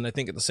world, and I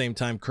think at the same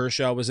time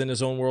Kershaw was in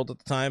his own world at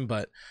the time,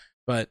 but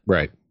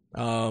right.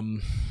 He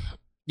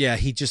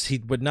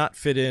would not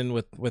fit in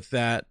with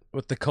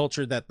the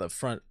culture that the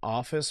front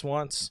office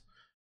wants.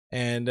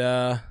 And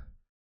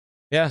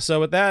so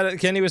with that,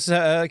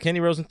 Kenny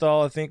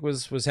Rosenthal, I think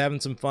was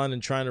having some fun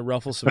and trying to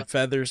ruffle some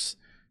feathers.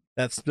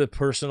 That's the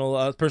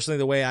personally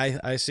the way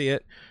I see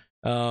it.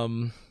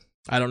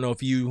 I don't know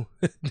if you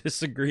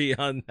disagree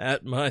on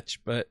that much,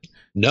 but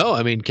no,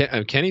 I mean,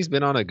 Kenny's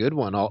been on a good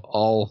one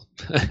all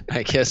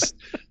I guess.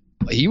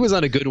 He was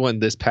on a good one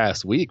this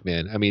past week,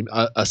 man. I mean,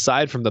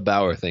 aside from the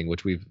Bauer thing,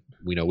 which we've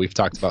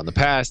talked about in the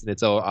past, and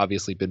it's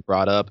obviously been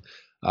brought up.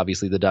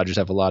 Obviously, the Dodgers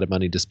have a lot of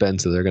money to spend,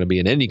 so they're going to be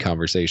in any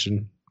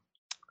conversation.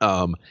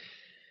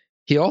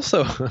 He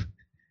also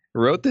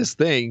wrote this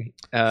thing.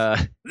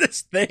 I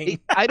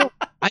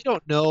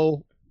don't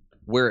know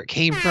where it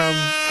came from.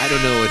 I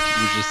don't know if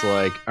he was just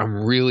like,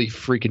 I'm really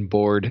freaking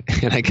bored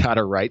and I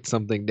gotta write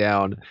something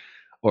down,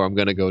 or I'm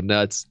gonna go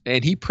nuts.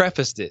 And he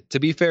prefaced it. To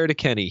be fair to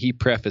Kenny, he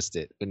prefaced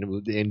it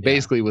and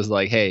basically was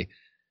like, hey,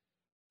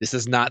 this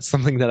is not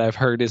something that I've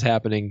heard is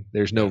happening.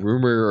 There's no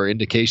rumor or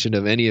indication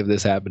of any of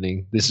this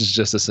happening. This is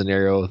just a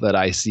scenario that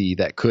I see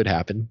that could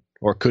happen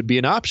or could be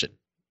an option.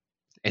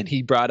 And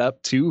he brought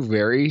up 2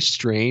 very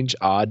strange,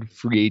 odd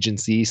free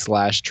agency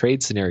 /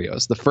 trade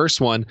scenarios. The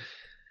first one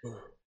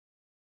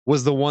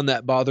was the one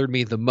that bothered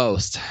me the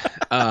most.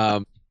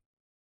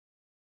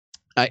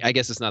 I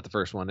guess it's not the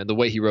first one, and the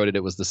way he wrote it,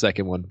 it was the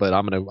second one. But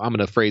I'm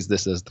gonna phrase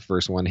this as the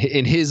first one.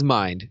 In his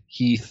mind,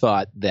 he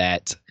thought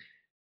that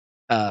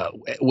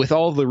with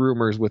all the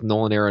rumors with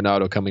Nolan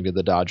Arenado coming to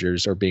the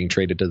Dodgers or being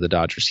traded to the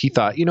Dodgers, he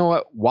thought, you know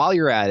what? While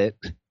you're at it,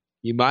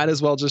 you might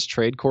as well just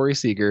trade Corey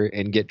Seager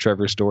and get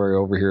Trevor Story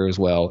over here as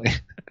well.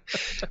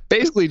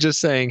 Basically,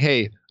 just saying,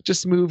 hey,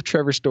 just move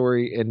Trevor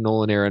Story and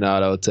Nolan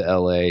Arenado to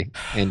LA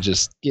and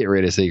just get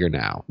rid of Seager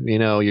now. You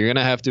know, you're going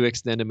to have to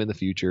extend him in the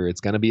future.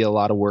 It's going to be a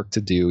lot of work to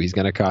do. He's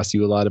going to cost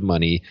you a lot of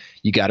money.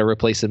 You got to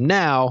replace him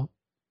now.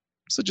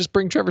 So just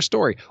bring Trevor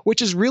Story,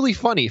 which is really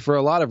funny for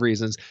a lot of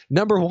reasons.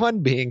 Number one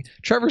being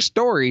Trevor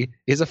Story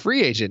is a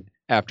free agent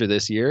after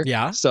this year.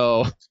 Yeah.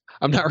 So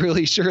I'm not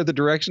really sure the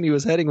direction he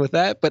was heading with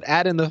that, but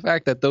add in the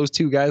fact that those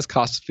two guys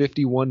cost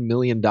 $51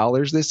 million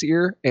this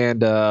year.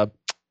 And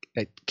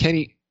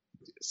Kenny,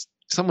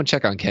 someone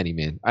check on Kenny,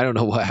 man. I don't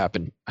know what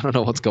happened. I don't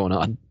know what's going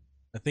on.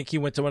 I think he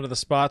went to one of the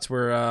spots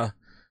where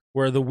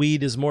the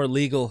weed is more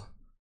legal.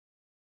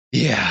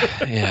 Yeah.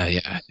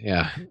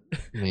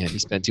 Man, he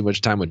spent too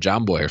much time with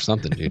John Boy or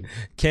something, dude.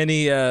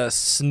 Kenny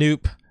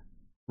Snoop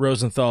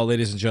Rosenthal,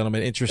 ladies and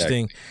gentlemen.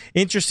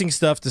 Interesting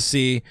stuff to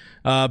see.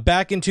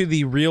 Back into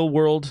the real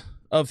world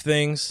of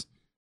things,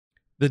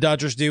 the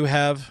Dodgers do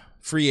have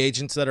free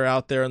agents that are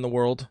out there in the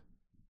world.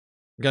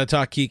 We got to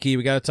talk Kiki.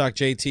 We got to talk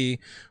JT.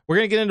 We're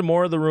going to get into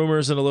more of the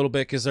rumors in a little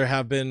bit because there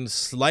have been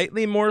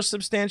slightly more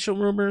substantial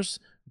rumors,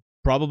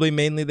 probably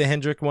mainly the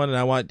Hendriks one, and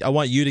I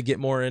want you to get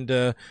more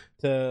into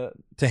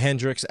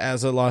Hendriks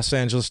as a Los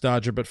Angeles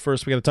Dodger. But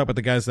first, we got to talk about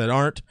the guys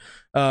that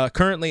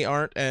currently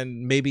aren't,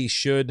 and maybe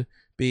should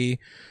be.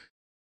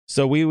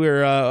 So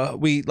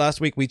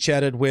last week we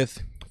chatted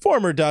with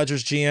former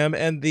Dodgers GM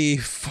and the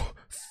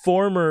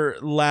former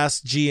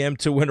last GM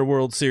to win a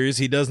World Series.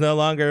 He does no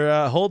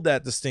longer hold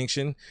that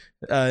distinction,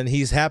 and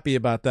he's happy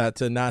about that,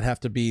 to not have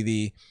to be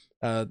the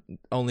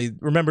only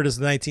remembered as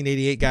the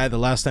 1988 guy the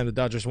last time the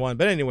Dodgers won.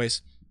 But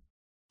anyways,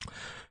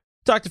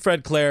 talk to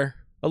Fred Claire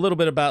a little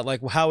bit about,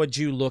 like, how would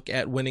you look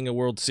at winning a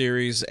World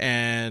Series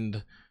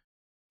and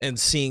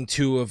seeing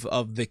two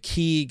of the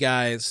key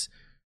guys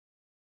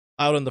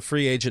out on the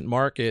free agent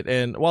market.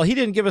 And while he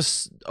didn't give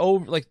us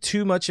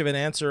too much of an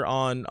answer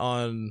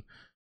on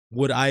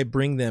would I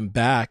bring them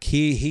back,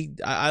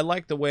 I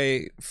like the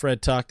way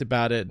Fred talked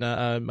about it, and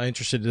I'm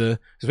interested to,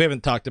 because we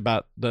haven't talked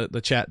about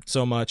the chat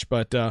so much,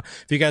 but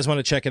if you guys want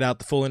to check it out,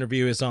 the full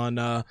interview is on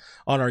our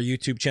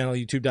YouTube channel,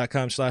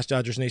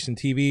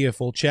 youtube.com/DodgersNationTV, a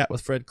full chat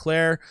with Fred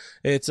Claire.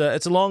 It's a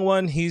long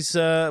one.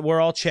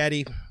 We're all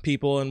chatty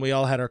people, and we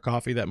all had our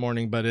coffee that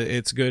morning, but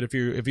it's good if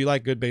you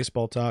like good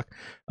baseball talk.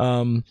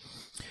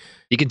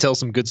 You can tell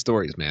some good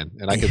stories, man,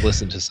 and I could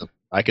listen to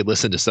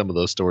some of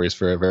those stories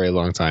for a very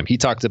long time. He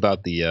talked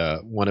about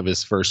the one of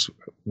his first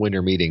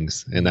winter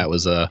meetings, and that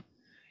was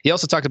he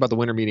also talked about the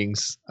winter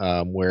meetings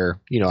where,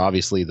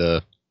 obviously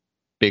the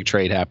big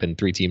trade happened,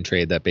 3-team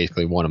trade that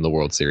basically won him the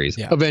World Series.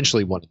 Yeah.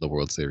 Eventually won him the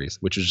World Series,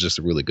 which was just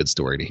a really good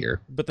story to hear.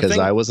 Because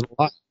I wasn't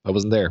alive. I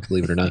wasn't there,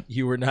 believe it or not.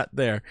 You were not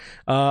there.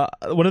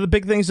 One of the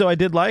big things, though, I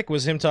did like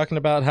was him talking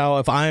about how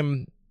if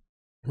I'm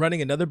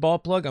running another ball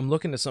plug, I'm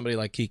looking at somebody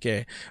like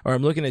Kike, or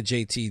I'm looking at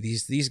JT.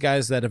 These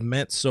guys that have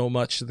meant so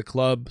much to the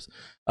club,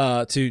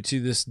 to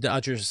this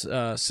Dodgers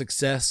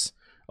success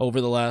over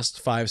the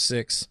last 5,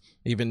 6,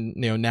 even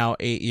now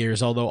 8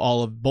 years.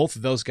 Although both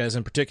of those guys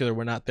in particular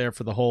were not there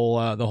for the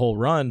whole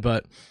run,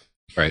 but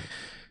right.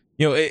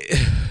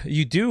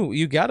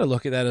 You got to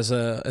look at that as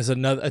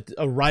another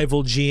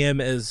rival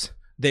GM, as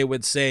they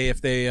would say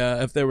if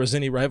there was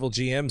any rival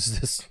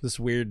GMs this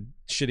weird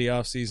shitty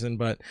offseason,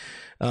 but.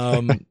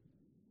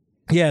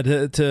 Yeah,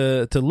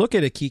 to look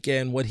at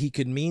Akike and what he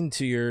could mean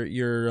to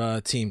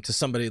your team, to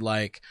somebody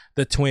like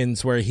the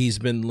Twins where he's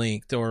been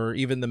linked, or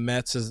even the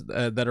Mets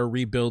that are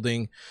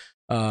rebuilding.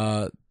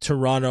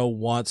 Toronto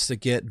wants to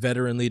get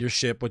veteran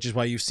leadership, which is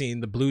why you've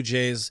seen the Blue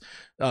Jays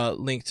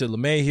linked to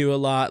LeMahieu a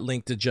lot,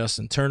 linked to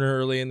Justin Turner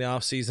early in the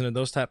offseason, and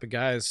those type of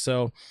guys.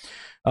 So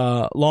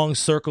long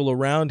circle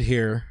around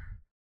here.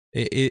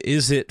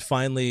 Is it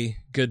finally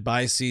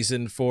goodbye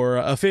season for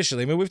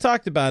officially? I mean, we've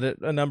talked about it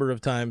a number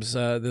of times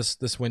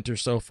this winter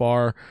so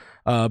far,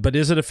 but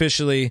is it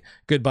officially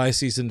goodbye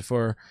season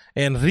for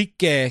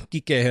Enrique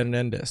Kike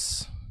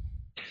Hernandez?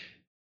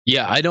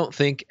 Yeah, I don't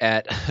think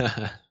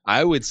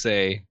I would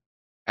say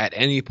at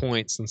any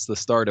point since the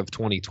start of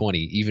 2020,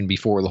 even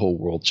before the whole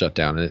world shut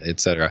down, et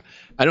cetera,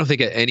 I don't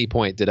think at any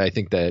point did I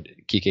think that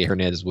Kike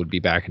Hernandez would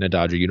be back in a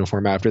Dodger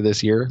uniform after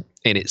this year.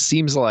 And it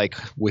seems like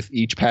with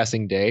each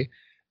passing day,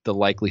 the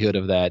likelihood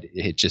of that,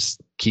 it just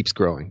keeps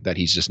growing, that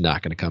he's just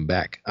not going to come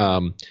back.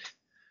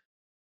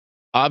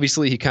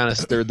 Obviously he kind of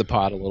stirred the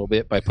pot a little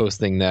bit by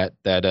posting that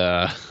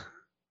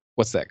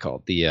what's that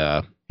called?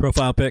 The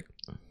profile pic.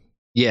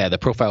 Yeah, the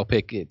profile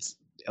pic. It's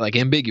like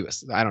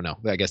ambiguous. I don't know.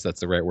 I guess that's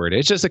the right word.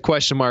 It's just a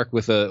question mark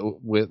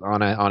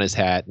on his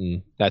hat,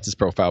 and that's his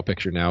profile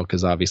picture now,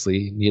 because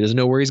obviously he doesn't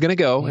know where he's going to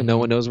go, and no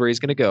one knows where he's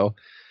going to go.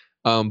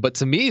 But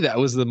to me, that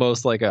was the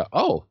most like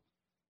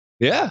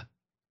yeah.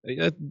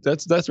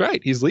 That's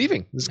right. He's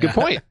leaving. That's a good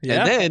point.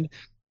 Yeah. And then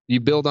you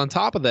build on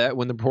top of that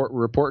when the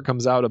report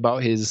comes out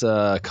about his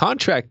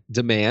contract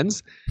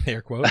demands.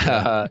 Air quote.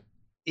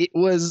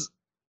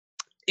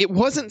 It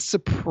wasn't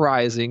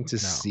surprising to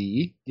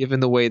see, given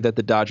the way that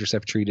the Dodgers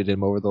have treated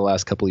him over the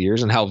last couple of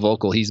years and how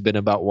vocal he's been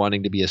about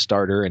wanting to be a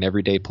starter and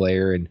everyday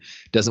player and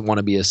doesn't want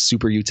to be a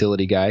super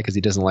utility guy because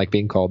he doesn't like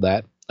being called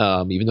that,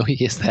 even though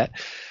he is that.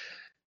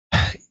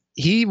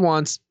 He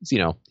wants a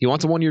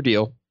 1-year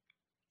deal,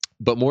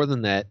 but more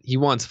than that, he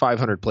wants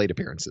 500 plate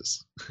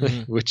appearances,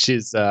 which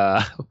is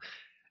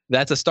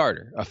that's a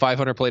starter. A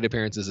 500 plate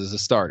appearances is a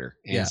starter.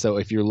 And so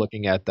if you're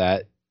looking at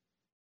that,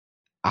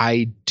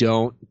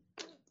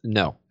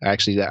 no,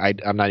 actually,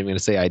 I'm not even going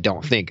to say I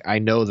don't think. I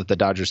know that the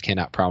Dodgers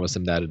cannot promise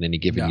him that in any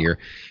given year,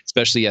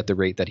 especially at the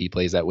rate that he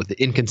plays at with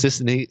the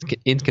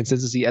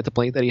inconsistency at the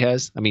plate that he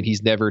has. I mean,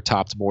 he's never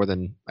topped more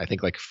than, I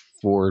think, like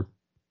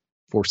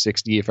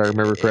 460, if I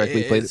remember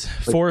correctly. It's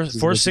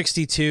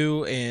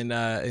 462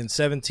 in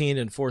 17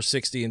 and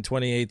 460 in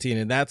 2018,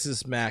 and that's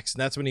his max.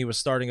 And that's when he was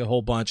starting a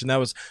whole bunch. And that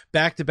was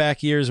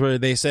back-to-back years where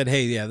they said,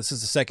 "Hey, yeah, this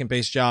is the second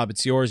base job.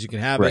 It's yours. You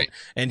can have it."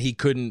 And he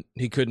couldn't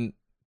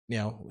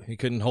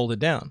hold it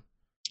down.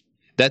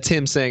 That's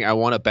him saying, I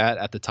want to bat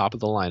at the top of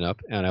the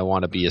lineup and I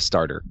want to be a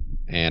starter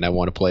and I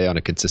want to play on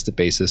a consistent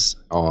basis.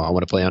 I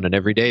want to play on an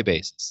everyday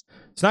basis.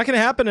 It's not going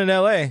to happen in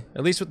LA,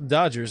 at least with the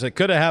Dodgers. It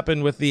could have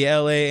happened with the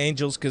LA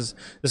Angels because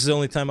this is the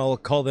only time I'll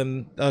call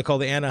the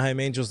Anaheim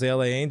Angels the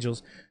LA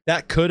Angels.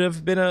 That could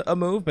have been a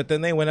move, but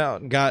then they went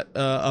out and got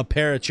a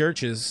pair of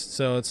churches,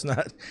 so it's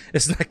not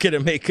going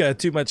to make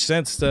too much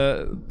sense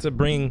to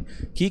bring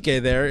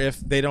Kike there if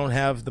they don't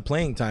have the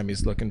playing time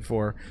he's looking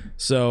for.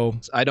 So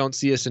I don't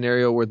see a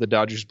scenario where the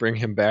Dodgers bring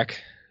him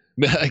back.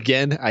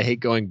 Again, I hate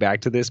going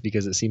back to this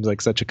because it seems like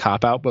such a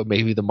cop-out, but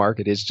maybe the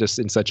market is just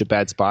in such a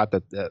bad spot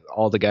that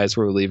all the guys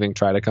who are leaving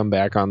try to come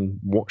back on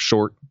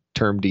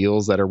short-term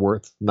deals that are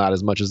worth not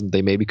as much as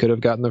they maybe could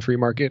have gotten the free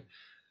market.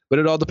 But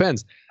it all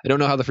depends. I don't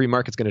know how the free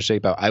market's going to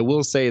shape out. I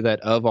will say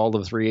that of all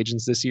the free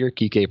agents this year,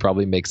 Kike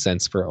probably makes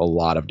sense for a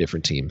lot of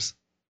different teams.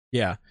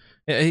 Yeah.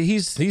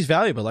 He's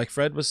valuable, like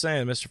Fred was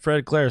saying. Mr.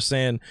 Fred Clare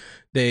saying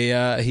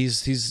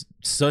he's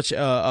such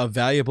a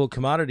valuable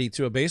commodity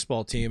to a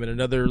baseball team and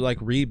another like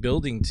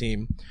rebuilding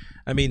team.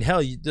 I mean, hell,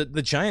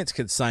 the Giants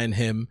could sign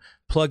him,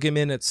 plug him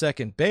in at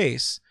second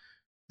base,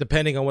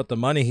 depending on what the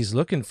money he's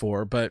looking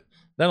for. But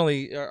not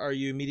only are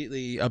you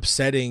immediately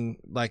upsetting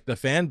like the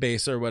fan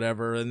base or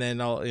whatever, and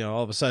then all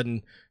of a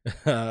sudden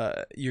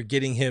you're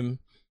getting him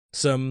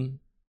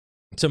some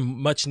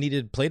much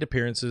needed plate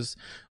appearances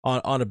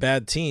on a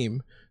bad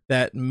team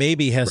that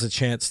maybe has a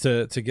chance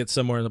to get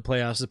somewhere in the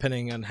playoffs,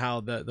 depending on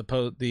how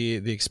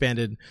the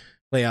expanded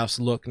playoffs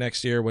look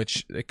next year,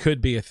 which it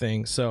could be a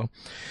thing. So,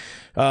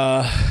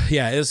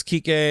 is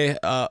Kike?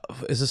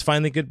 Is this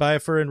finally goodbye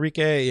for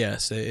Enrique?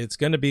 Yes, it's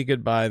going to be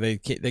goodbye. They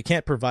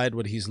can't provide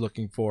what he's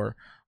looking for.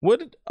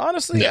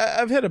 Honestly,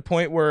 I've hit a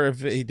point where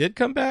if he did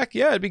come back,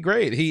 it'd be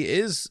great. He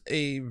is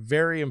a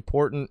very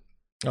important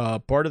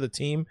part of the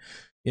team.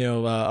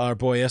 Our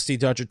boy SD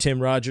Dodger Tim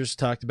Rogers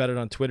talked about it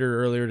on Twitter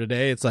earlier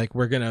today. It's like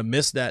we're gonna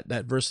miss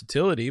that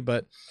versatility,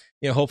 but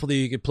hopefully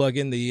you could plug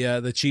in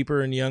the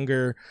cheaper and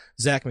younger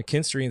Zach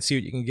McKinstry and see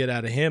what you can get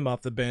out of him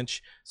off the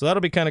bench. So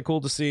that'll be kind of cool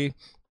to see.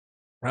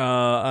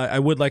 I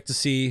would like to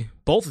see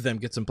both of them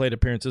get some plate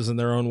appearances in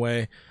their own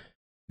way.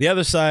 The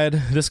other side,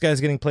 this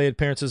guy's getting plate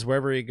appearances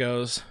wherever he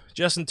goes.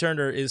 Justin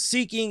Turner is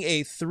seeking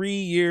a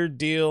 3-year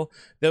deal.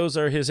 Those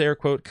are his air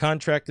quote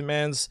contract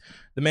demands.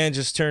 The man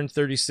just turned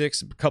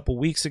 36 a couple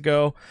weeks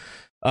ago.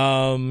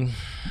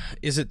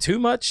 Is it too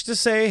much to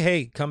say,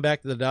 hey, come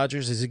back to the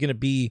Dodgers? Is he going to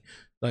be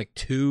like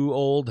too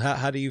old?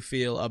 How do you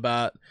feel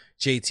about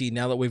JT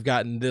now that we've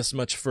gotten this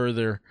much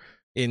further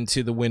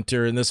into the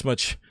winter and this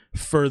much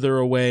further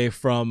away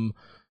from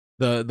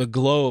the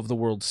glow of the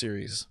World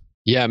Series?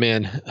 Yeah,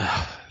 man,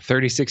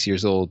 36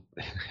 years old.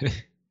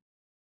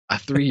 A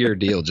 3-year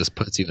deal just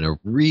puts you in a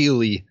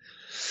really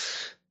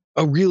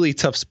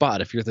tough spot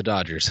if you're the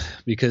Dodgers,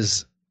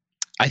 because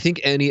I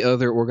think any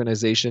other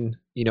organization,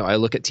 I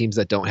look at teams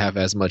that don't have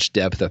as much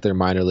depth at their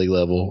minor league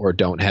level or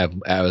don't have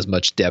as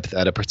much depth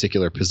at a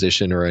particular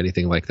position or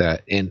anything like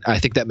that. And I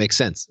think that makes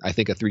sense. I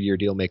think a 3-year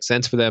deal makes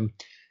sense for them.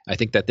 I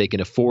think that they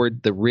can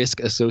afford the risk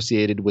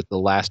associated with the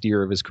last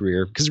year of his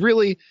career, because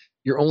really,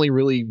 you're only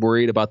really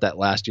worried about that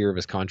last year of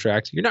his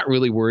contract. You're not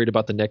really worried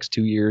about the next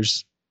 2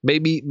 years.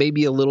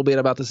 Maybe a little bit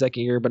about the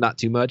second year, but not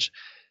too much.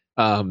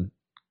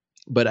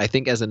 But I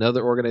think as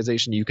another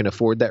organization, you can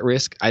afford that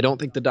risk. I don't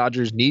think the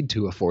Dodgers need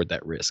to afford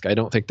that risk. I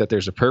don't think that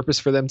there's a purpose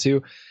for them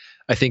to.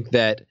 I think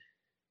that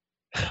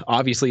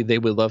obviously they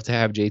would love to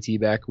have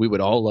JT back. We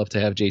would all love to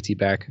have JT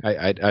back.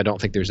 I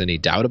don't think there's any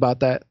doubt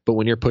about that. But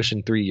when you're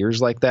pushing 3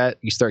 years like that,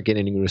 you start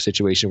getting into a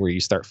situation where you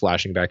start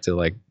flashing back to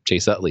like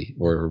Chase Utley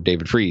or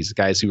David Freese,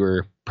 guys who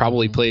were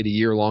probably played a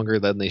year longer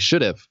than they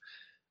should have.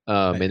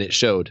 And it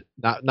showed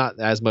not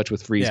as much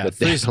with Freese, but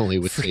definitely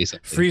with Chase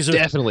Utley. Freezer,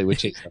 definitely with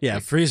Chase Utley. Yeah,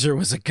 Freezer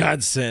was a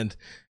godsend,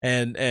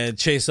 and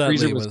Chase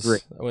Utley was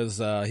great.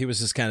 He was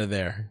just kind of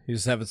there. He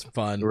was having some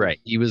fun. Right.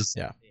 He was.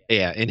 Yeah.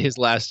 Yeah, in his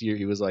last year,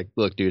 he was like,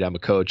 "Look, dude, I'm a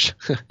coach.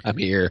 I'm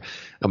here.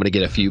 I'm going to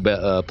get a few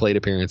plate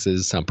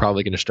appearances. I'm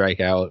probably going to strike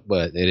out,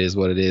 but it is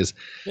what it is."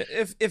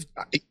 If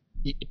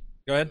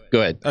Go ahead. Go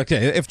ahead.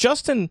 Okay, if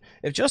Justin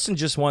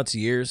just wants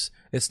years,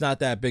 it's not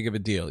that big of a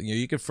deal.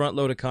 You could front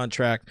load a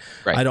contract.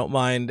 Right. I don't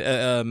mind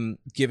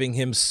giving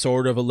him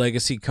sort of a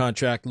legacy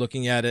contract.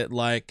 Looking at it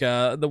like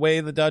the way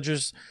the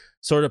Dodgers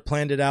sort of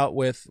planned it out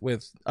with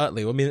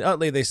Utley. I mean,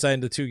 Utley, they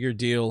signed a 2-year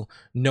deal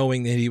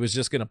knowing that he was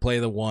just going to play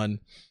the one.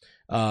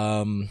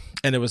 And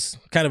it was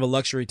kind of a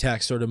luxury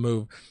tax sort of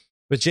move.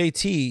 But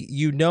JT,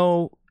 you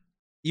know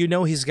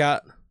he's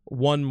got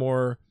one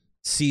more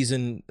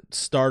season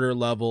starter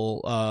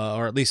level,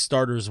 or at least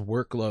starter's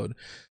workload.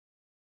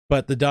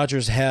 But the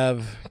Dodgers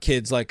have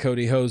kids like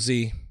Cody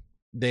Hosey.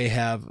 They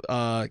have,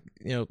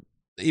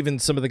 even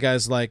some of the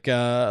guys like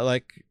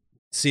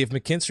see if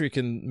McKinstry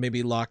can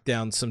maybe lock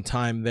down some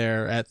time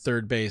there at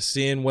third base.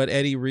 Seeing what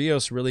Eddie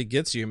Rios really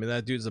gets you. I mean,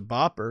 that dude's a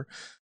bopper.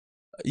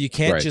 You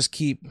can't just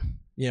keep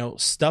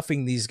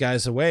stuffing these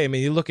guys away. I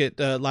mean, you look at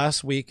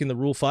last week in the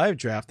Rule 5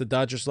 draft, the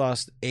Dodgers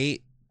lost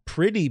 8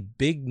 pretty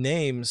big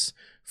names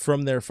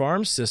from their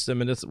farm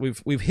system, and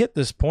we've hit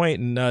this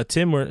point, and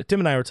Tim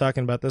and I were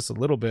talking about this a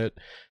little bit.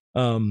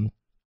 You've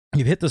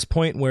hit this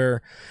point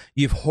where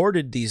you've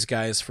hoarded these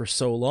guys for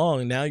so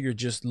long, now you're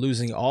just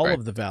losing all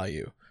of the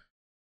value.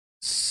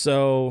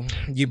 So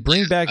you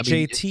bring back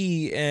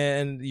JT,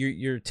 and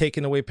you're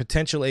taking away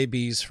potential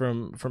ABs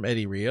from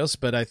Eddie Rios,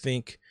 but I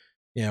think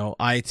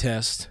I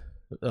test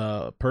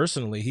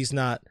personally, he's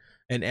not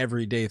an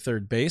everyday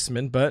third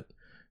baseman, but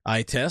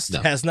I test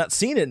has not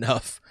seen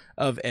enough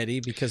of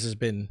Eddie because it's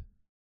been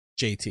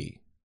JT.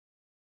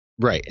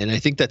 Right. And I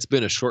think that's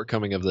been a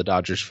shortcoming of the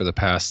Dodgers for the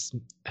past,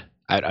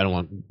 I don't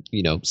want,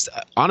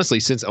 honestly,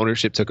 since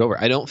ownership took over,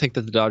 I don't think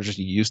that the Dodgers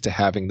are used to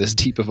having this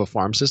deep of a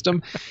farm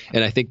system.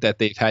 And I think that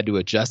they've had to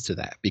adjust to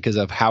that because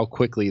of how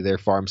quickly their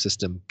farm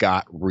system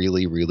got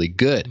really, really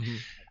good. Mm-hmm.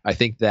 I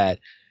think that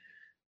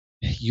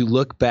you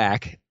look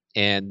back,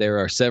 and there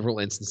are several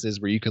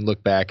instances where you can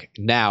look back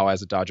now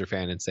as a Dodger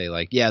fan and say,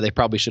 like, yeah, they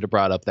probably should have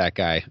brought up that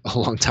guy a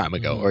long time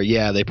ago. Mm-hmm. Or,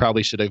 yeah, they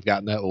probably should have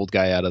gotten that old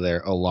guy out of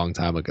there a long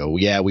time ago.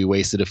 Yeah, we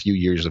wasted a few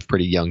years of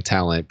pretty young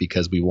talent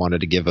because we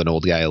wanted to give an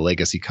old guy a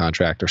legacy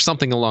contract or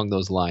something along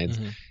those lines.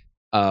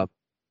 Mm-hmm.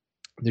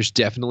 There's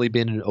definitely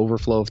been an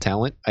overflow of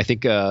talent. I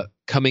think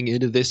coming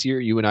into this year,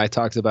 you and I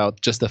talked about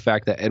just the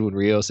fact that Edwin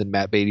Rios and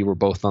Matt Beatty were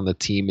both on the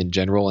team in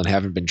general and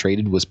haven't been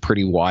traded was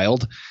pretty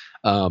wild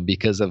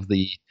because of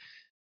the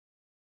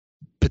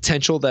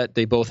potential that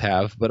they both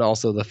have, but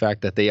also the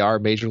fact that they are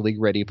major league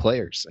ready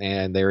players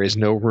and there is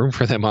no room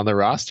for them on the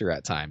roster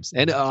at times.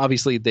 And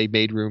obviously they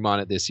made room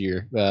on it this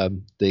year.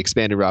 The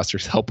expanded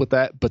rosters help with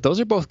that, but those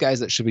are both guys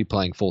that should be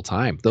playing full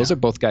time. Those are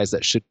both guys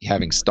that should be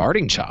having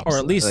starting chops, or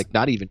at least like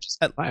not even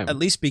just at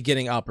least be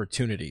getting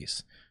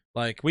opportunities.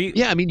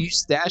 You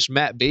stash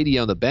Matt Beatty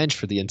on the bench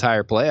for the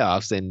entire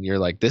playoffs and you're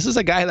like, this is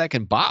a guy that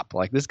can bop.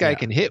 Like this guy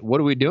can hit. What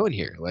are we doing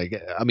here?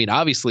 Like, I mean,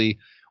 obviously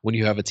when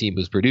you have a team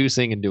who's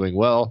producing and doing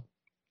well,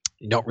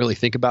 you don't really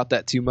think about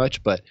that too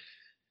much, but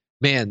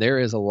man, there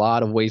is a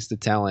lot of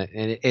wasted talent,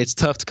 and it's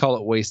tough to call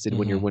it wasted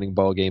when you're winning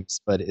ball games,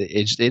 but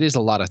it is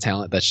a lot of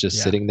talent that's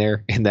just sitting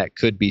there and that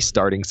could be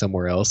starting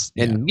somewhere else.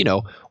 Yeah. And,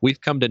 we've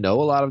come to know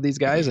a lot of these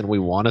guys and we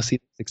want to see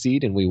them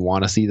succeed and we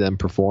want to see them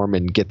perform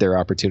and get their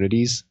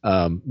opportunities.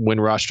 When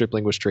Ross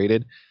Stripling was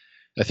traded,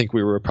 I think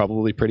we were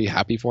probably pretty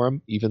happy for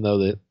him, even though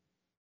that,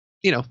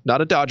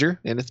 not a Dodger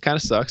and it kind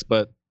of sucks,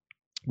 but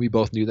we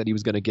both knew that he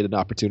was going to get an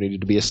opportunity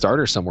to be a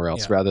starter somewhere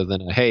else rather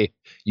than hey,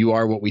 you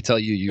are what we tell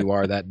you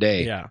are that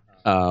day.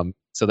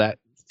 So that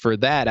for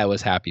that, I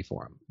was happy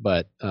for him.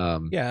 But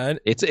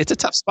it's a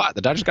tough spot. The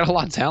Dodgers got a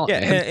lot of talent.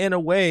 Yeah, man. In a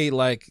way,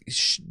 like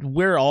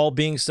we're all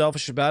being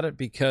selfish about it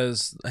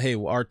because hey,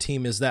 our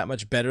team is that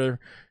much better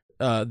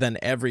than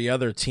every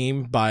other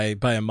team by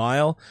a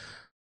mile.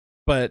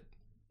 But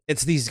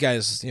it's these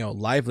guys'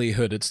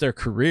 livelihood. It's their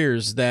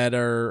careers that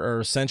are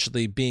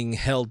essentially being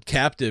held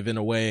captive in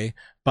a way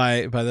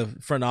by the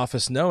front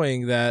office,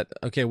 knowing that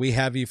okay, we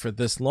have you for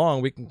this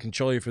long, we can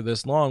control you for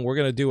this long, we're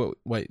gonna do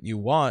what you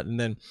want, and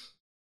then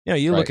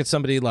you look at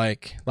somebody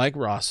like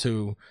Ross,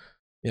 who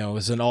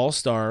is an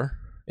all-star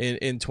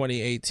in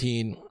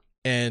 2018,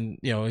 and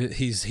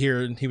he was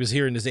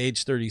here in his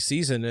age 30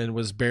 season and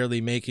was barely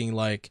making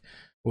like.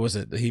 What was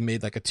it? He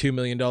made like a $2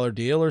 million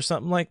deal or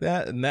something like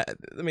that. And that,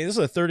 I mean, this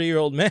is a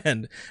 30-year-old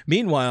man.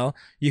 Meanwhile,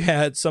 you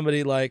had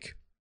somebody like,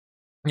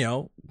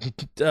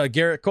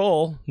 Garrett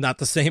Cole, not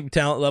the same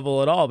talent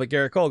level at all, but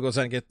Garrett Cole goes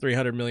out and gets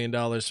 $300 million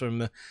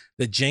from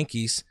the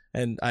Yankees.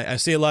 And I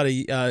see a lot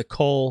of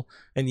Cole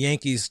and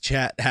Yankees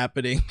chat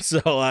happening. So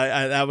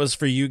that was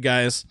for you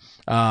guys.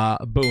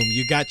 Boom.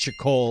 You got your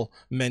Cole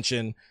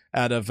mention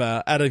out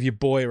of your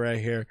boy right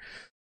here.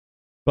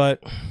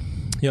 But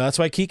that's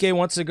why Kike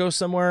wants to go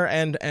somewhere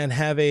and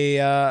have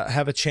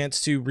a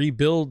chance to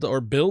rebuild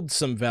or build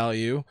some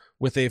value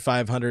with a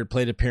 500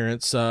 plate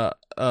appearance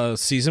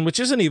season, which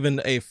isn't even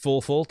a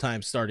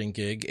full-time starting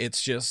gig.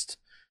 It's just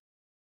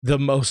the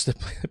most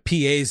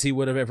PAs he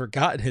would have ever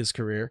got in his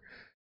career.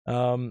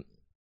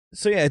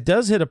 So yeah, it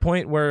does hit a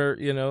point where,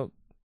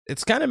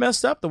 it's kind of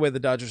messed up the way the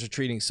Dodgers are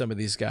treating some of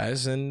these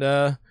guys. And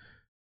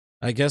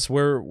I guess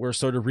we're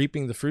sort of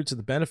reaping the fruits of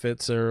the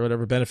benefits, or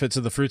whatever benefits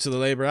of the fruits of the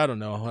labor. I don't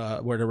know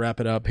where to wrap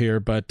it up here,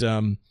 but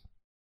kind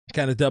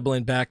of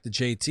doubling back to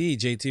JT.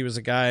 JT was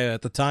a guy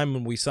at the time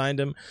when we signed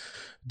him,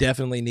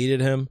 definitely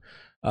needed him.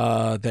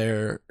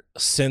 There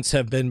since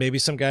have been maybe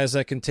some guys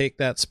that can take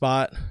that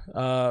spot,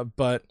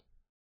 but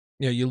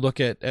you look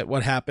at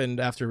what happened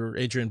after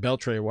Adrian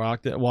Beltre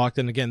walked,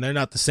 and again, they're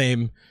not the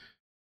same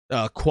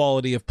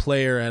quality of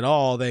player at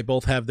all. They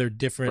both have their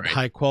different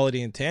high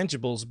quality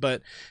intangibles,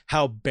 but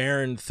how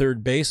barren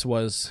third base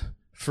was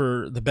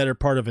for the better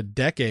part of a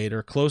decade,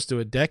 or close to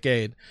a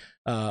decade,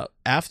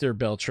 after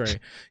Beltre.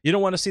 You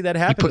don't want to see that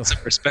happen. You put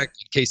some respect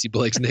on Casey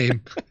Blake's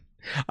name.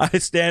 I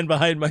stand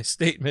behind my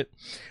statement.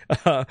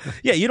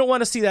 You don't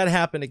want to see that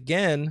happen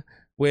again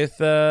with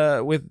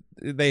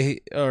they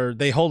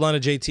hold on to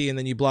JT and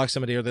then you block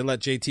somebody, or they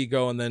let JT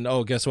go and then,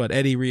 oh, guess what?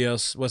 Eddie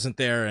Rios wasn't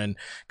there and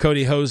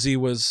Cody Hosey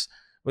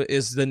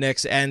is the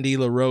next Andy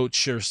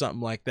LaRoche or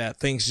something like that.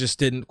 Things just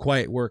didn't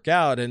quite work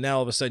out, and now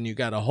all of a sudden you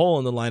got a hole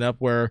in the lineup,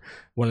 where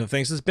one of the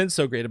things that's been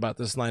so great about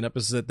this lineup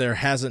is that there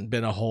hasn't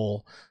been a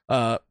hole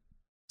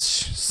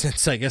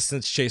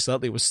since Chase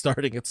Utley was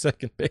starting at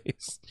second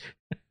base.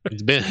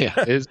 It's been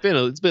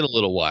a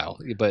little while,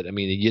 but I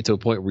mean, you get to a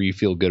point where you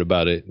feel good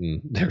about it,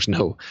 and there's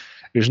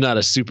not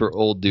a super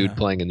old dude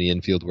playing in the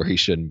infield where he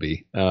shouldn't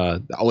be.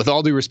 With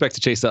all due respect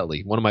to Chase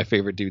Utley, one of my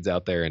favorite dudes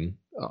out there, and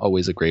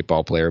always a great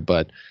ball player,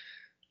 but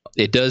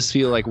it does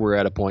feel like we're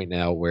at a point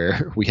now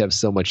where we have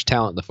so much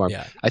talent in the farm.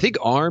 Yeah. I think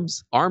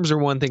arms are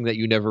one thing that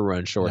you never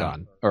run short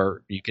on,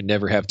 or you can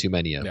never have too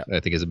many of. Yeah.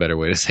 I think is a better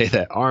way to say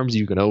that. Arms,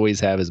 you can always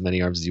have as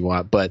many arms as you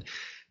want, but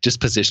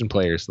just position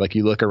players. Like,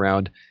 you look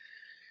around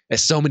at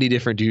so many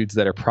different dudes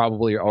that are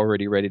probably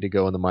already ready to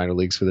go in the minor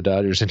leagues for the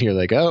Dodgers, and you're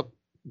like, oh,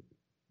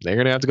 they're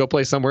going to have to go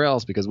play somewhere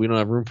else because we don't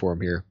have room for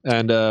them here.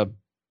 And,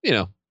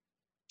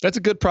 that's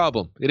a good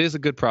problem. It is a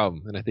good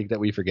problem, and I think that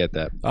we forget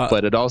that.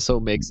 But it also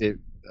makes it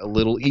a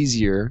little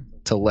easier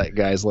to let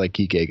guys like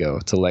Kike go,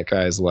 to let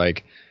guys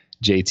like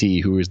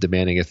JT, who is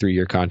demanding a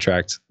 3-year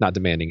contract,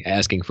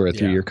 asking for a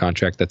 3-year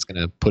contract that's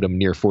going to put him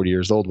near 40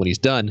 years old when he's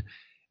done,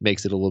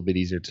 makes it a little bit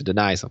easier to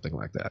deny something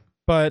like that.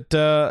 But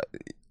a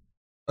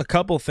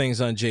couple things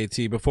on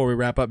JT before we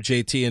wrap up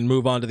JT and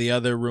move on to the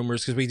other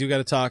rumors, because we do got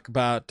to talk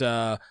about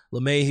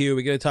LeMahieu.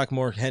 We got to talk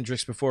more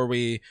Hendriks before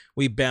we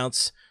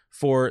bounce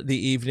for the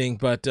evening.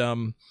 But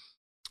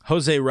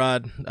Jose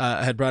Rod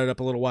had brought it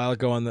up a little while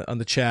ago on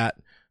the chat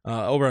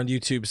over on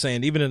YouTube,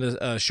 saying even in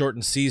a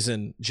shortened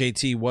season,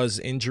 JT was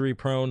injury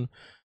prone.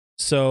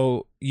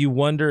 So you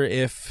wonder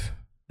if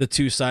the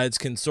two sides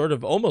can sort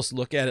of almost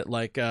look at it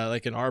like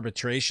an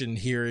arbitration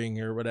hearing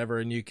or whatever,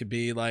 and you could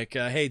be like,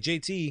 hey,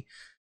 JT,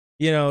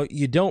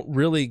 you don't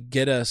really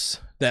get us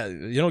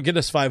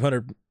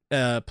 500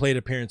 plate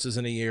appearances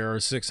in a year, or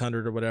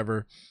 600 or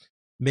whatever.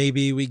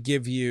 Maybe we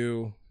give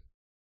you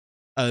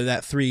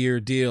that 3-year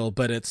deal,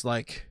 but it's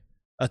like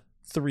a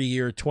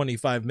 3-year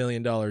 $25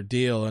 million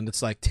deal, and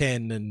it's like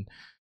 10 and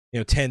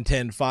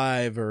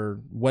 10-10-5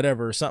 or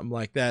whatever, something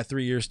like that.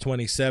 3 years,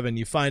 27.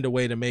 You find a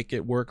way to make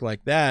it work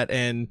like that,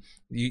 and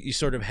you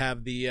sort of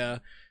have the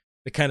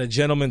kind of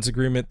gentleman's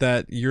agreement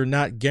that you're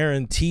not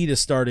guaranteed a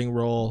starting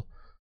role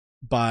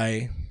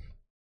by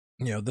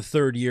the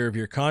third year of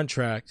your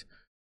contract.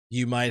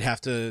 You might have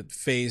to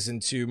phase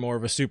into more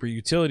of a super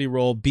utility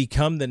role,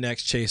 become the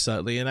next Chase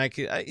Utley. And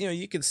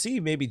you could see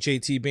maybe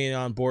JT being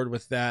on board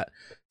with that,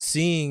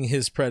 seeing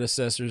his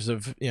predecessors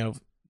of,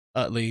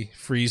 Utley,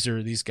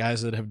 Freezer, these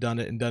guys that have done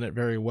it and done it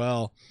very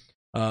well.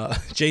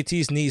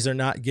 JT's knees are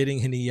not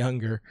getting any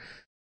younger.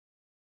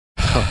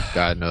 Oh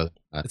God, no.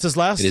 It's his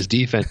last. His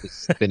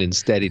defense has been in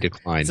steady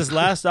decline. It's his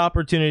last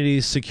opportunity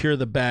to secure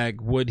the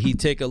bag. Would he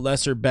take a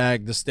lesser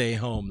bag to stay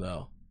home,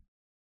 though?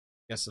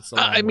 I guess it's the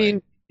long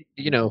way.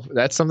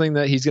 That's something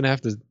that he's going to have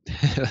to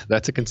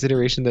that's a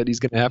consideration that he's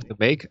going to have to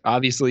make.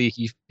 Obviously,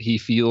 he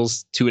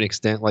feels to an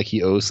extent like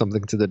he owes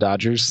something to the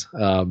Dodgers.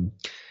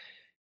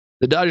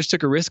 The Dodgers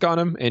took a risk on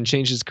him and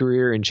changed his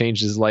career and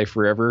changed his life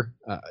forever.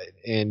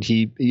 And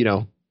he,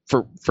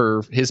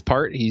 for his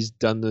part, he's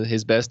done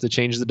his best to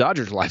change the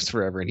Dodgers' lives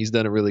forever. And he's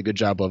done a really good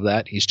job of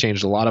that. He's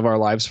changed a lot of our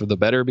lives for the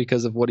better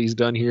because of what he's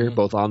done here,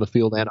 both on the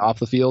field and off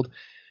the field.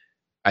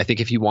 I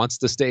think if he wants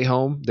to stay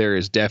home, there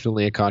is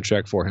definitely a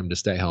contract for him to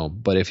stay home.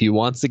 But if he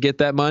wants to get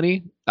that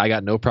money, I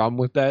got no problem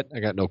with that. I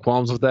got no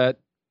qualms with that.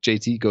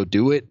 JT, go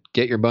do it.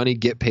 Get your money,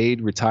 get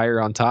paid,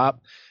 retire on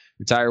top,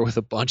 retire with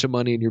a bunch of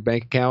money in your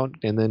bank account,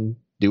 and then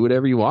do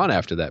whatever you want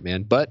after that,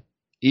 man. But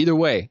either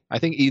way, I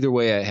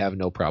have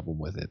no problem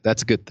with it.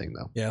 That's a good thing,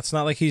 though. Yeah, it's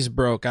not like he's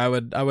broke. I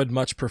would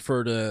much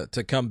prefer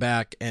to come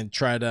back and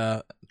try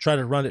to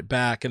run it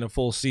back in a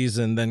full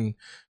season than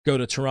go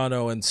to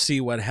Toronto and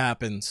see what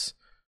happens.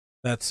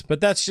 But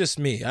that's just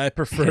me. I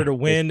prefer to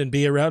win and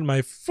be around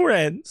my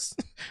friends.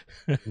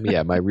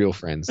 Yeah, my real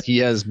friends. He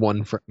has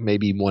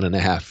maybe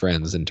 1.5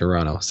 friends in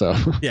Toronto. So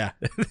yeah,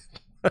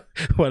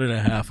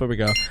 1.5. There we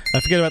go. I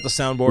forget about the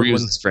soundboard.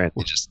 His friend.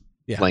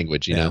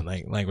 language, you know,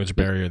 language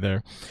barrier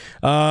there.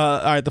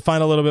 All right, the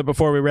final little bit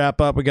before we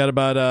wrap up, we got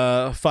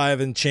about 5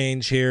 and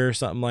change here,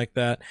 something like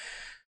that.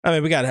 I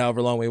mean, we got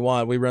however long we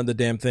want. We run the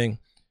damn thing.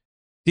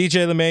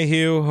 DJ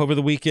LeMahieu over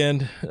the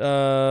weekend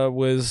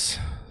was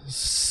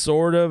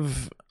sort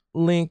of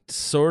linked,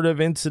 sort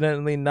of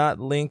incidentally not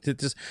linked. It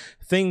just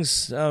things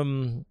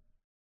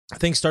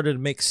started to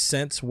make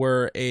sense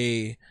where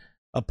a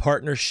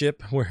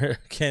partnership where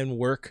it can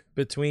work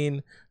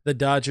between the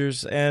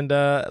Dodgers and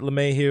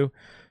LeMahieu.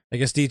 I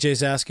guess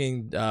DJ's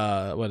asking,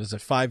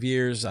 5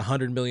 years,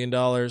 $100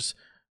 million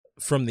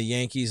from the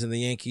Yankees, and the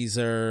Yankees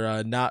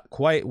are not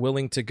quite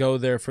willing to go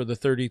there for the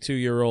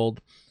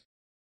 32-year-old.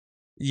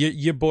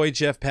 Your boy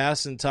Jeff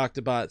Passan talked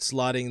about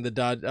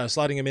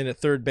slotting him in at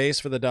third base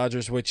for the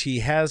Dodgers, which he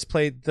has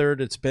played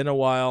third. It's been a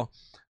while.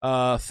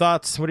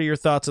 Thoughts? What are your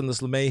thoughts on this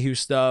LeMahieu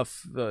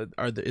stuff?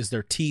 Is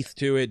there teeth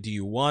to it? Do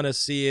you want to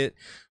see it?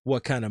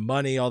 What kind of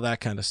money? All that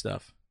kind of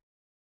stuff.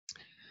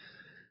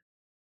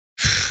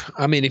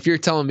 I mean, if you're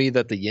telling me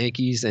that the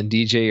Yankees and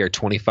DJ are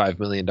 $25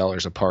 million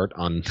apart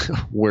on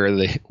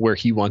where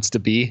he wants to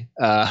be,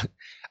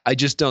 I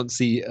just don't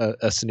see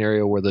a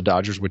scenario where the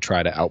Dodgers would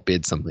try to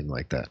outbid something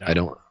like that.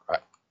 No.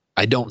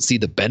 I don't see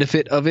the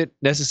benefit of it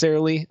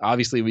necessarily.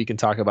 Obviously, we can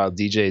talk about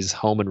DJ's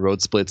home and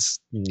road splits,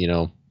 you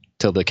know,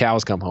 till the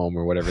cows come home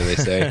or whatever they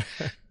say.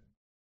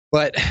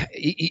 But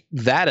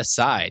that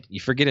aside, you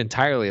forget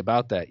entirely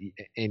about that,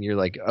 and you're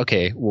like,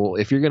 okay, well,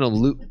 if you're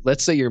gonna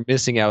let's say you're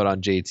missing out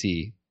on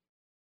JT.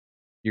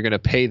 You're going to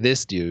pay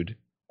this dude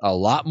a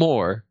lot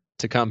more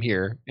to come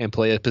here and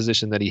play a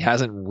position that he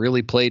hasn't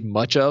really played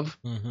much of,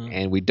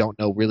 and we don't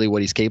know really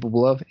what he's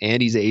capable of,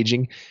 and he's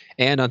aging.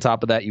 And on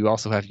top of that, you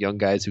also have young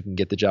guys who can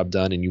get the job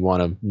done, and you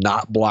want to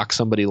not block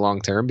somebody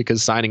long-term,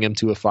 because signing him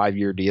to a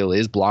 5-year deal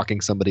is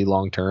blocking somebody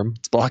long-term.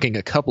 It's blocking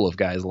a couple of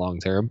guys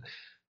long-term.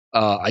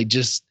 I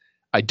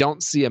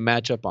don't see a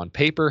matchup on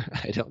paper.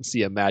 I don't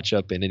see a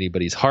matchup in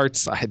anybody's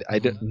hearts.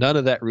 None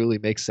of that really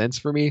makes sense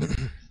for me.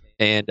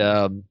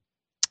 And,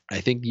 I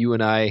think you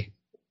and I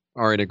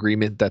are in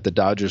agreement that the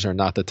Dodgers are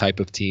not the type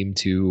of team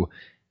to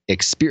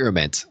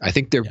experiment. I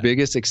think their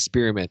biggest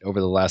experiment over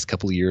the last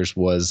couple of years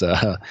was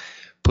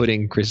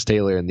putting Chris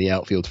Taylor in the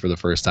outfield for the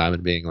first time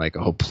and being like,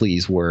 oh,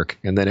 please work.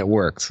 And then it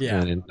worked. Yeah.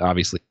 And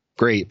obviously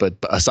great. But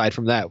aside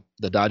from that,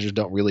 the Dodgers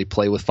don't really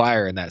play with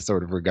fire in that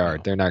sort of regard.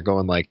 No. They're not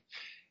going like,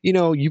 you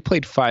know, you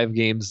played 5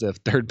 games of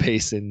third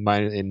base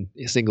in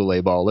single A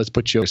ball. Let's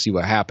put you over, see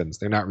what happens.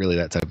 They're not really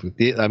that type of.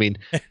 I mean,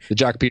 the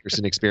Jock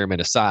Peterson experiment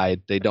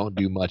aside, they don't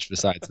do much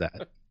besides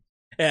that.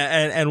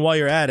 And while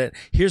you're at it,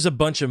 here's a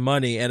bunch of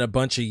money and a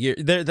bunch of years.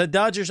 The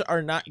Dodgers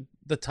are not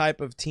the type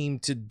of team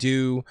to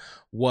do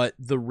what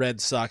the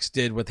Red Sox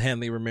did with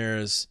Hanley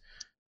Ramirez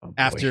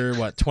after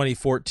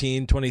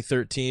 2014,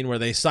 2013, where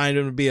they signed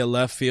him to be a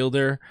left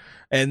fielder,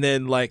 and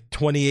then like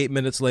 28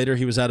 minutes later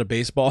he was out of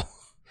baseball.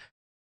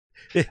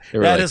 They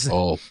were like,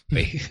 oh,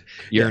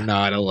 you're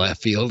not a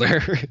left fielder.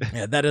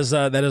 Yeah, that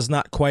is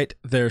not quite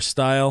their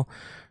style.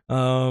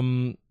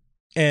 And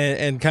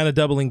kind of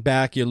doubling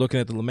back, you're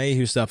looking at the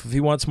LeMahieu stuff. If he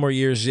wants more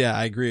years, yeah,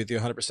 I agree with you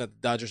 100%. The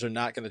Dodgers are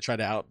not going to try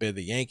to outbid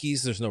the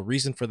Yankees. There's no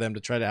reason for them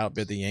to try to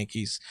outbid the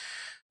Yankees.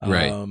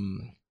 Right.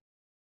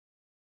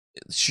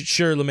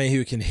 Sure,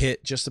 LeMahieu can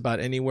hit just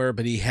about anywhere,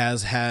 but he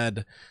has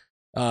had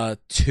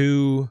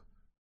 2.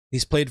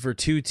 He's played for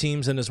 2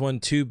 teams and has won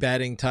 2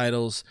 batting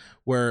titles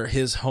where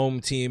his home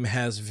team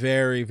has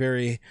very,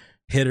 very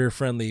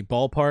hitter-friendly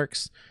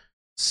ballparks.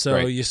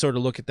 So you sort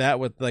of look at that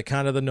with like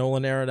kind of the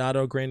Nolan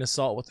Arenado grain of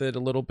salt with it a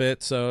little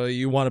bit. So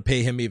you want to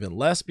pay him even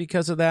less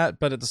because of that.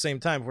 But at the same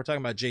time, if we're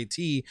talking about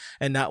JT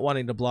and not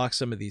wanting to block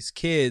some of these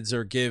kids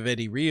or give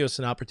Eddie Rios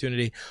an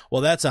opportunity,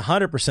 well, that's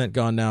 100%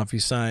 gone now if you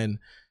sign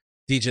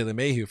DJ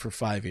LeMahieu for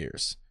 5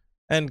 years.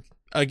 And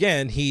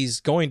again,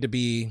 he's going to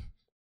be...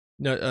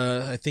 No,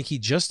 I think he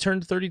just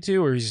turned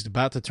 32, or he's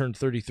about to turn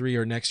 33,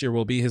 or next year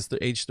will be his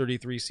age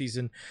 33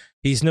 season.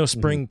 He's no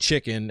spring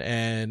chicken,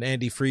 and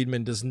Andy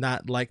Friedman does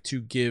not like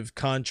to give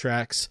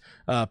contracts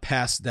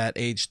past that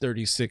age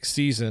 36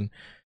 season.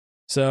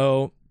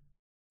 So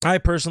I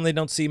personally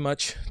don't see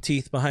much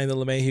teeth behind the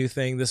LeMahieu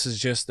thing. This is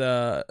just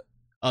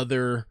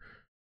other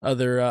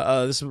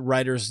this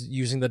writers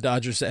using the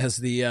Dodgers as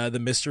the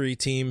mystery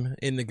team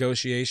in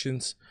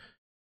negotiations.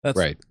 That's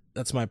right.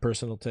 That's my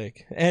personal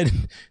take.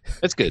 And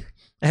that's good.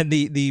 And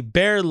the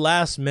bare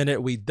last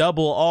minute, we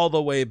double all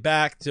the way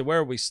back to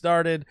where we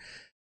started.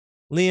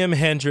 Liam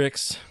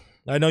Hendriks.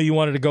 I know you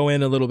wanted to go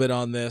in a little bit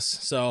on this,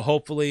 so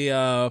hopefully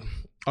our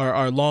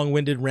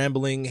long-winded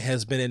rambling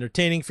has been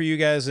entertaining for you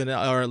guys,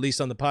 or at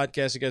least on the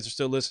podcast, you guys are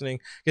still listening.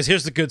 Because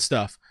here's the good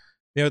stuff.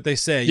 You know what they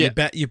say?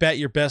 Yeah. You bet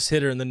your best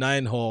hitter in the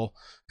 9-hole.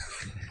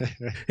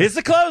 He's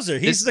the closer.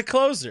 He's the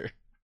closer.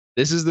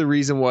 This is the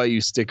reason why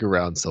you stick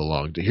around so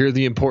long, to hear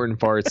the important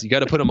parts. You got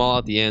to put them all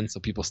at the end so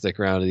people stick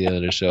around at the end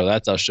of the show.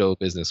 That's how show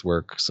business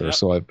works, or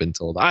so I've been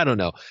told. I don't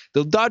know.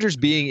 The Dodgers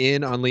being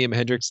in on Liam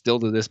Hendriks still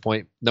to this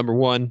point, number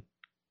one,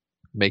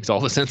 makes all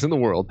the sense in the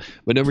world.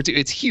 But number two,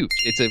 it's huge.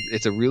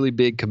 It's a really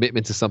big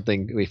commitment to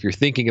something if you're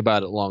thinking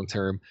about it long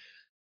term.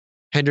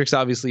 Hendriks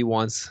obviously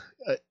wants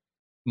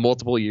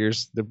multiple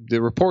years.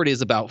 The report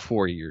is about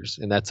 4 years,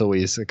 and that's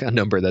always a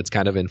number that's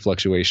kind of in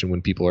fluctuation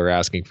when people are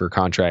asking for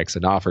contracts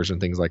and offers and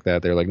things like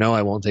that. They're like, no,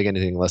 I won't take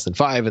anything less than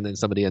 5, and then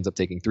somebody ends up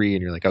taking 3,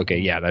 and you're like, okay,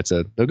 yeah, that's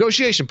a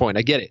negotiation point.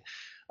 I get it.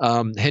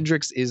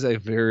 Hendriks is a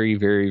very,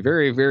 very,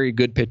 very, very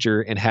good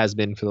pitcher and has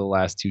been for the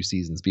last 2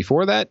 seasons.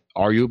 Before that,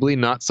 arguably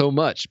not so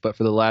much, but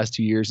for the last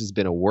 2 years has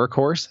been a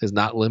workhorse, has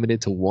not limited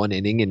to 1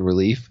 inning in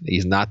relief.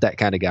 He's not that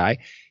kind of guy.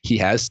 He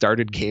has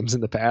started games in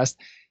the past.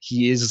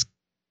 He is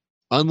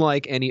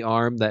unlike any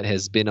arm that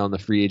has been on the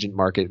free agent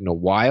market in a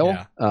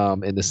while,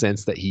 in the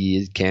sense that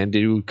he can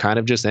do kind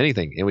of just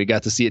anything. And we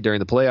got to see it during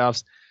the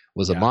playoffs,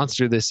 was a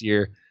monster this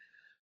year.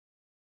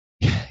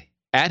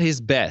 At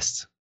his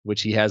best,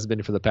 which he has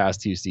been for the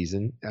past 2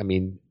 seasons, I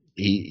mean,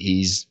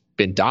 he's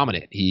been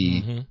dominant.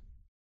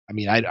 I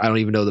mean, I don't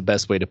even know the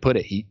best way to put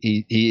it. He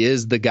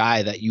is the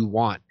guy that you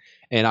want.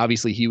 And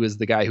obviously he was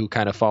the guy who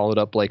kind of followed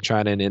up Blake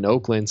Trinan in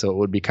Oakland. So it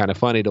would be kind of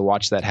funny to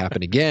watch that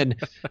happen again,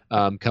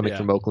 coming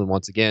from Oakland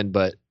once again.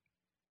 But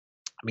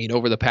I mean,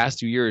 over the past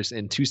 2 years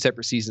in 2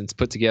 separate seasons,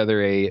 put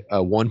together a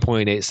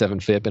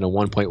 1.87 FIP and a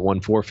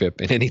 1.14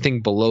 FIP, and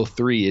anything below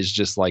 3 is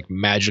just like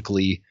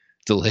magically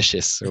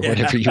delicious, or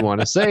whatever you want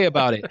to say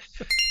about it.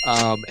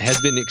 Has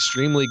been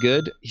extremely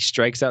good. He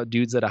strikes out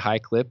dudes at a high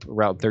clip,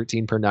 around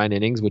 13 per 9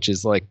 innings, which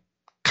is like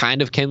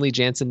kind of Kenley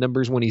Jansen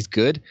numbers when he's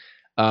good.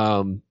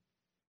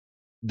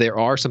 There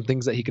are some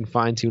things that he can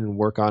fine tune and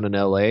work on in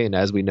LA. And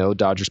as we know,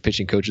 Dodgers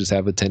pitching coaches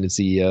have a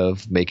tendency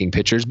of making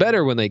pitchers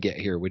better when they get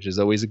here, which is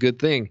always a good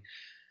thing.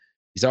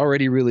 He's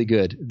already really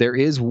good. There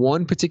is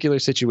one particular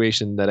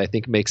situation that I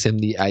think makes him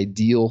the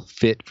ideal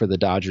fit for the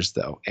Dodgers,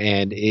 though.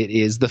 And it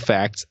is the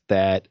fact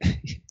that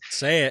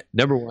say it.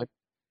 Number one,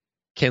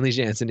 Kenley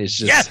Jansen is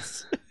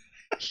just,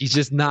 he's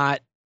just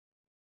not,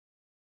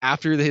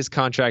 after his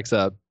contract's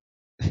up,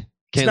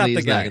 Kenley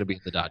is not going to be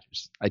at the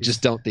Dodgers. I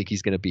just don't think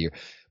he's going to be here.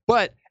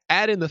 But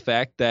add in the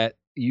fact that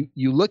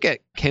you look at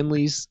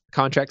Kenley's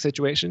contract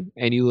situation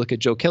and you look at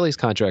Joe Kelly's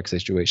contract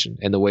situation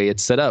and the way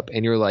it's set up,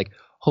 and you're like,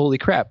 holy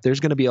crap, there's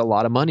going to be a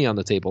lot of money on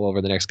the table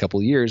over the next couple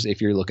of years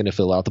if you're looking to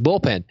fill out the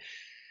bullpen.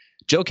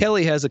 Joe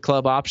Kelly has a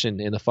club option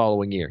in the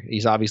following year.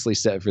 He's obviously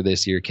set for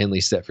this year.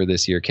 Kenley's set for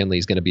this year.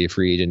 Kenley's going to be a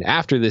free agent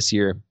after this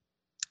year,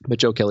 but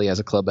Joe Kelly has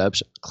a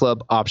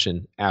club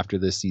option after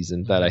this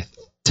season that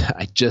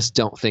I just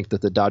don't think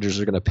that the Dodgers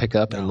are going to pick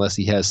up unless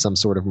he has some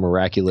sort of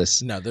miraculous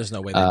there's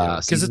no way they do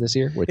it. Season this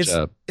year. Which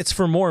it's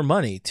for more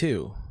money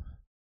too.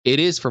 It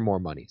is for more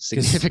money,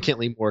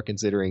 significantly more,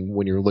 considering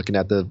when you're looking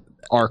at the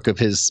arc of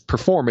his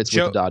performance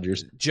with the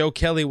Dodgers. Joe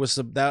Kelly was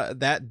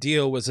that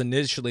deal was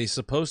initially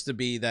supposed to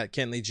be that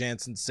Kenley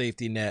Jansen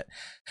safety net.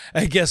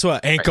 And guess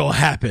what? Ain't gonna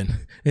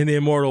happen, in the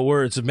immortal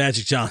words of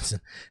Magic Johnson.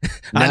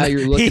 Now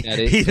you're looking at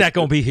it. He's not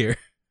gonna be here.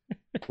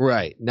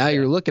 Right. Now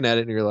you're looking at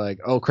it and you're like,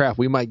 oh crap,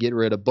 we might get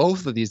rid of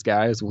both of these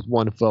guys with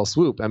one fell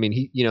swoop. I mean,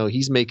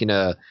 he's making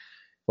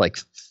like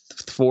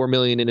 $4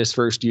 million in his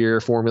first year,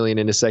 $4 million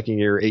in his second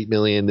year, $8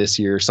 million this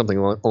year, something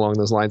along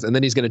those lines. And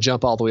then he's going to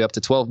jump all the way up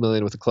to $12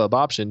 million with a club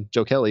option.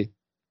 Joe Kelly,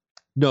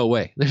 no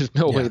way. There's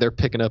no way they're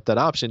picking up that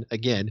option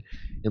again,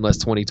 unless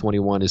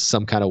 2021 is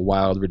some kind of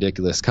wild,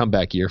 ridiculous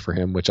comeback year for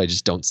him, which I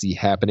just don't see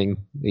happening.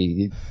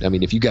 I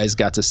mean, if you guys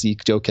got to see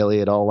Joe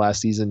Kelly at all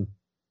last season,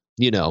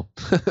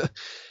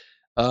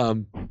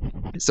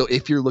 so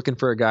if you're looking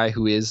for a guy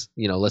who is,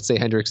 let's say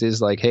Hendriks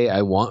is like, hey,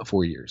 I want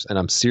 4 years and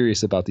I'm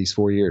serious about these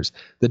 4 years,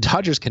 the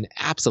Dodgers can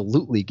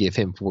absolutely give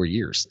him 4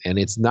 years, and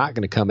it's not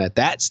going to come at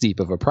that steep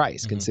of a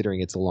price,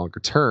 considering it's a longer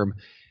term.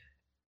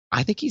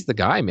 I think he's the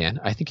guy, man.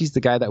 I think he's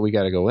the guy that we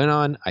got to go in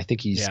on. I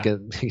think he's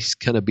going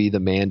to be the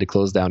man to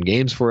close down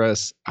games for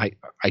us. I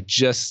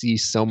just see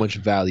so much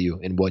value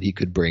in what he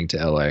could bring to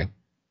LA.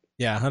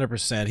 Yeah,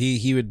 100%.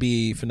 He would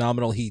be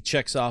phenomenal. He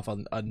checks off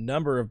a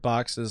number of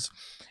boxes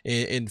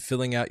in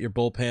filling out your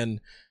bullpen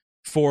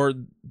for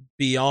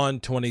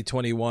beyond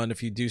 2021.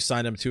 If you do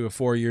sign him to a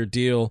 4-year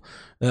deal,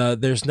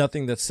 there's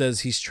nothing that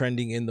says he's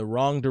trending in the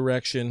wrong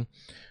direction.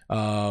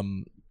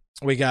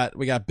 We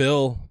got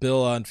Bill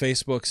on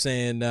Facebook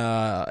saying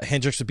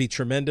Hendriks would be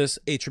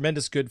a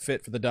tremendous good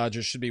fit for the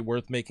Dodgers. Should be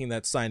worth making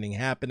that signing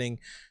happening.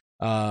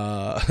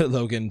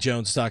 Logan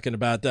Jones talking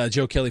about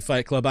Joe Kelly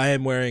Fight Club. I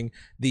am wearing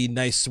the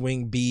nice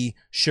Swing B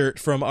shirt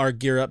from our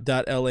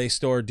GearUp.LA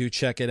store. Do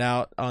check it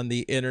out on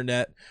the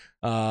internet.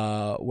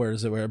 Where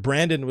is it? Where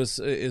Brandon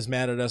is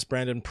mad at us.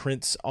 Brandon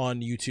Prince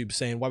on YouTube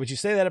saying, "Why would you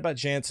say that about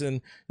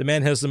Jansen? The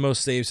man has the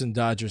most saves in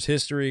Dodgers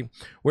history.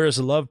 Where's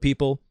the love,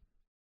 people?"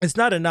 It's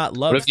not a not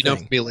love. What have you done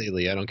for me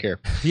lately? I don't care.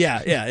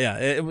 Yeah.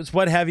 It was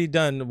what have you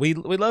done? We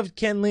loved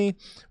Kenley.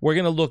 We're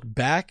gonna look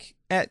back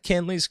at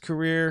Kenley's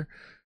career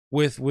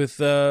with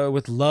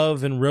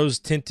love and rose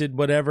tinted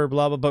whatever,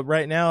 blah blah. But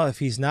right now, if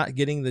he's not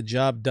getting the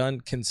job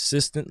done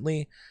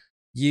consistently,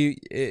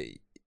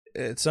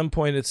 at some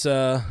point it's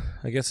I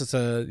guess it's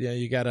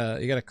you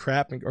gotta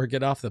crap or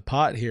get off the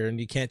pot here,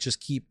 and you can't just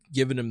keep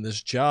giving him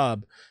this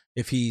job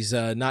if he's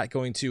not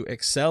going to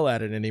excel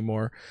at it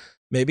anymore.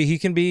 maybe he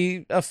can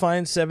be a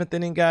fine 7th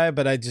inning guy,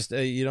 but I just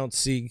you don't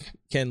see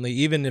Kenley,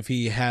 even if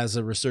he has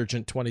a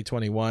resurgent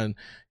 2021.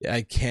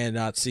 I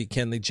cannot see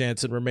Kenley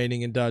Jansen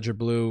remaining in Dodger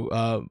blue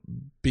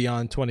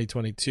beyond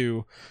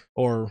 2022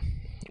 or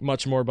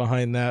much more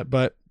behind that.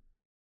 But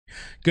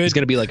good. He's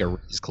going to be like a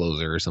race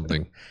closer or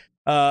something.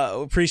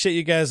 Appreciate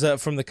you guys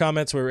from the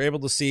comments. We were able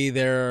to see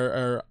there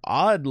are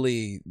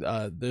oddly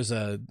there's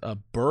a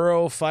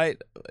Burrow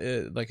fight,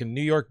 like a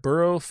New York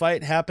Burrow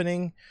fight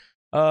happening.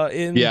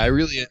 I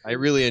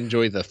really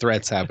enjoy the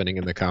threats happening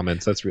in the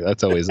comments.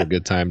 That's always a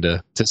good time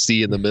to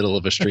see in the middle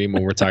of a stream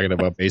when we're talking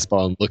about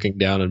baseball and looking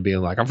down and being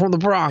like, I'm from the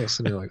Bronx,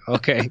 and you're like,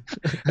 okay.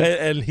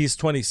 and he's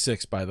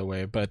 26, by the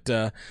way.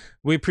 But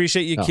we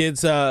appreciate you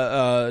kids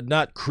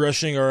not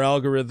crushing our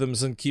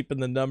algorithms and keeping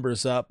the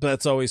numbers up.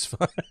 That's always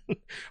fun.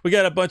 We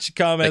got a bunch of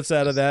comments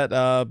out of that,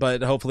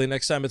 but hopefully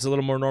next time it's a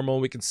little more normal.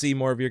 We can see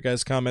more of your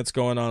guys' comments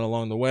going on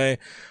along the way.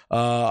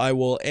 I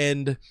will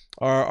end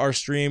our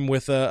stream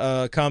with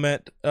a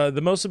comment,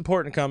 the most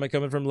important comment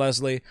coming from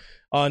Leslie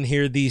on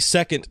here, the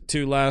second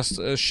to last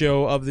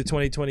show of the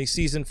 2020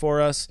 season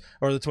for us,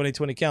 or the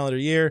 2020 calendar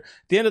year. At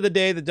the end of the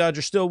day, the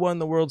Dodgers still won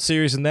the World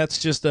Series, and that's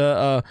just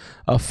a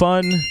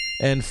fun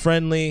and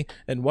friendly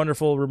and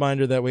wonderful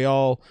reminder that we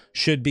all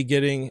should be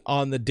getting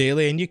on the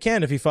daily. And you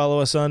can if you follow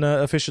us on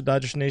Official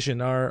Dodgers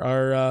Nation.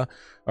 Our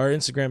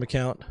Instagram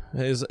account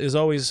is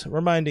always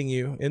reminding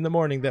you in the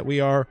morning that we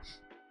are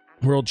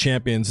world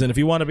champions. And if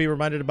you want to be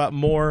reminded about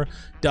more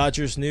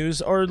Dodgers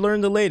news or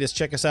learn the latest,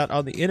 check us out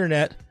on the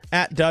internet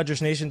at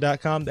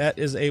DodgersNation.com. That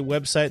is a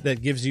website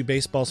that gives you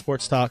baseball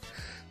sports talk.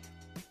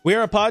 We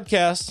are a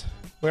podcast.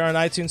 We're on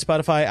iTunes,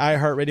 Spotify,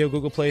 iHeartRadio,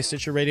 Google Play,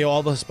 Stitcher Radio,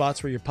 all the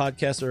spots where your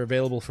podcasts are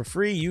available for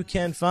free. You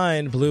can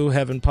find Blue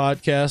Heaven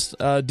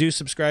Podcast. Do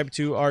subscribe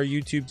to our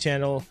YouTube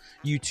channel,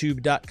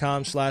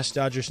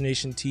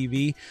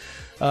 youtube.com/DodgersNationTV.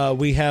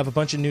 We have a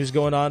bunch of news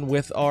going on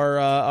with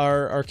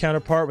our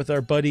counterpart, with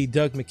our buddy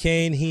Doug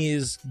McCain. He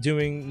is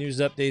doing news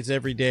updates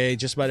every day,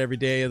 just about every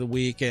day of the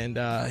week, and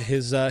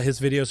his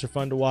videos are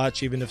fun to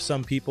watch, even if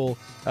some people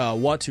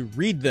want to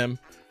read them.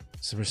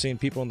 So we're seeing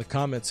people in the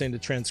comments saying to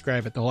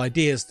transcribe it. The whole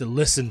idea is to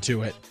listen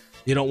to it.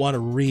 You don't want to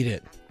read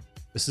it.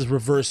 This is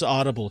reverse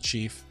audible,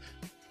 Chief.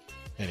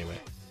 Anyway,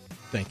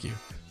 thank you.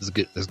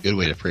 That's a good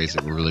way to phrase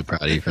it. We're really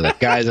proud of you for that.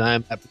 Guys,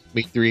 I'm at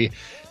week 3.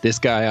 This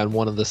guy on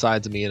one of the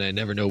sides of me, and I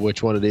never know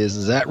which one it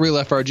is at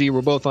RealFRG.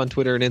 We're both on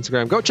Twitter and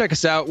Instagram. Go check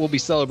us out. We'll be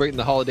celebrating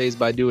the holidays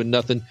by doing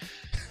nothing.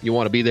 You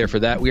want to be there for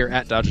that. We are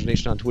at Dodgers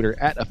Nation on Twitter,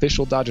 at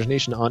Official Dodgers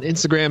Nation on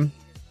Instagram.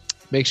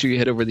 Make sure you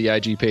head over to the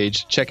IG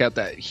page. Check out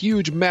that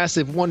huge,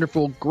 massive,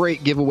 wonderful,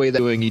 great giveaway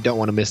that we're doing. You don't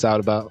want to miss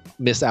out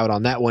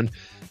on that one.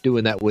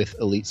 Doing that with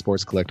Elite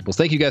Sports Collectibles.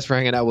 Thank you guys for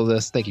hanging out with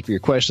us. Thank you for your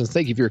questions.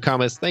 Thank you for your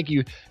comments. Thank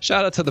you.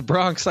 Shout out to the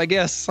Bronx, I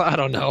guess. I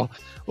don't know.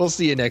 We'll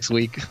see you next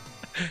week.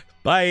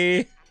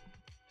 Bye.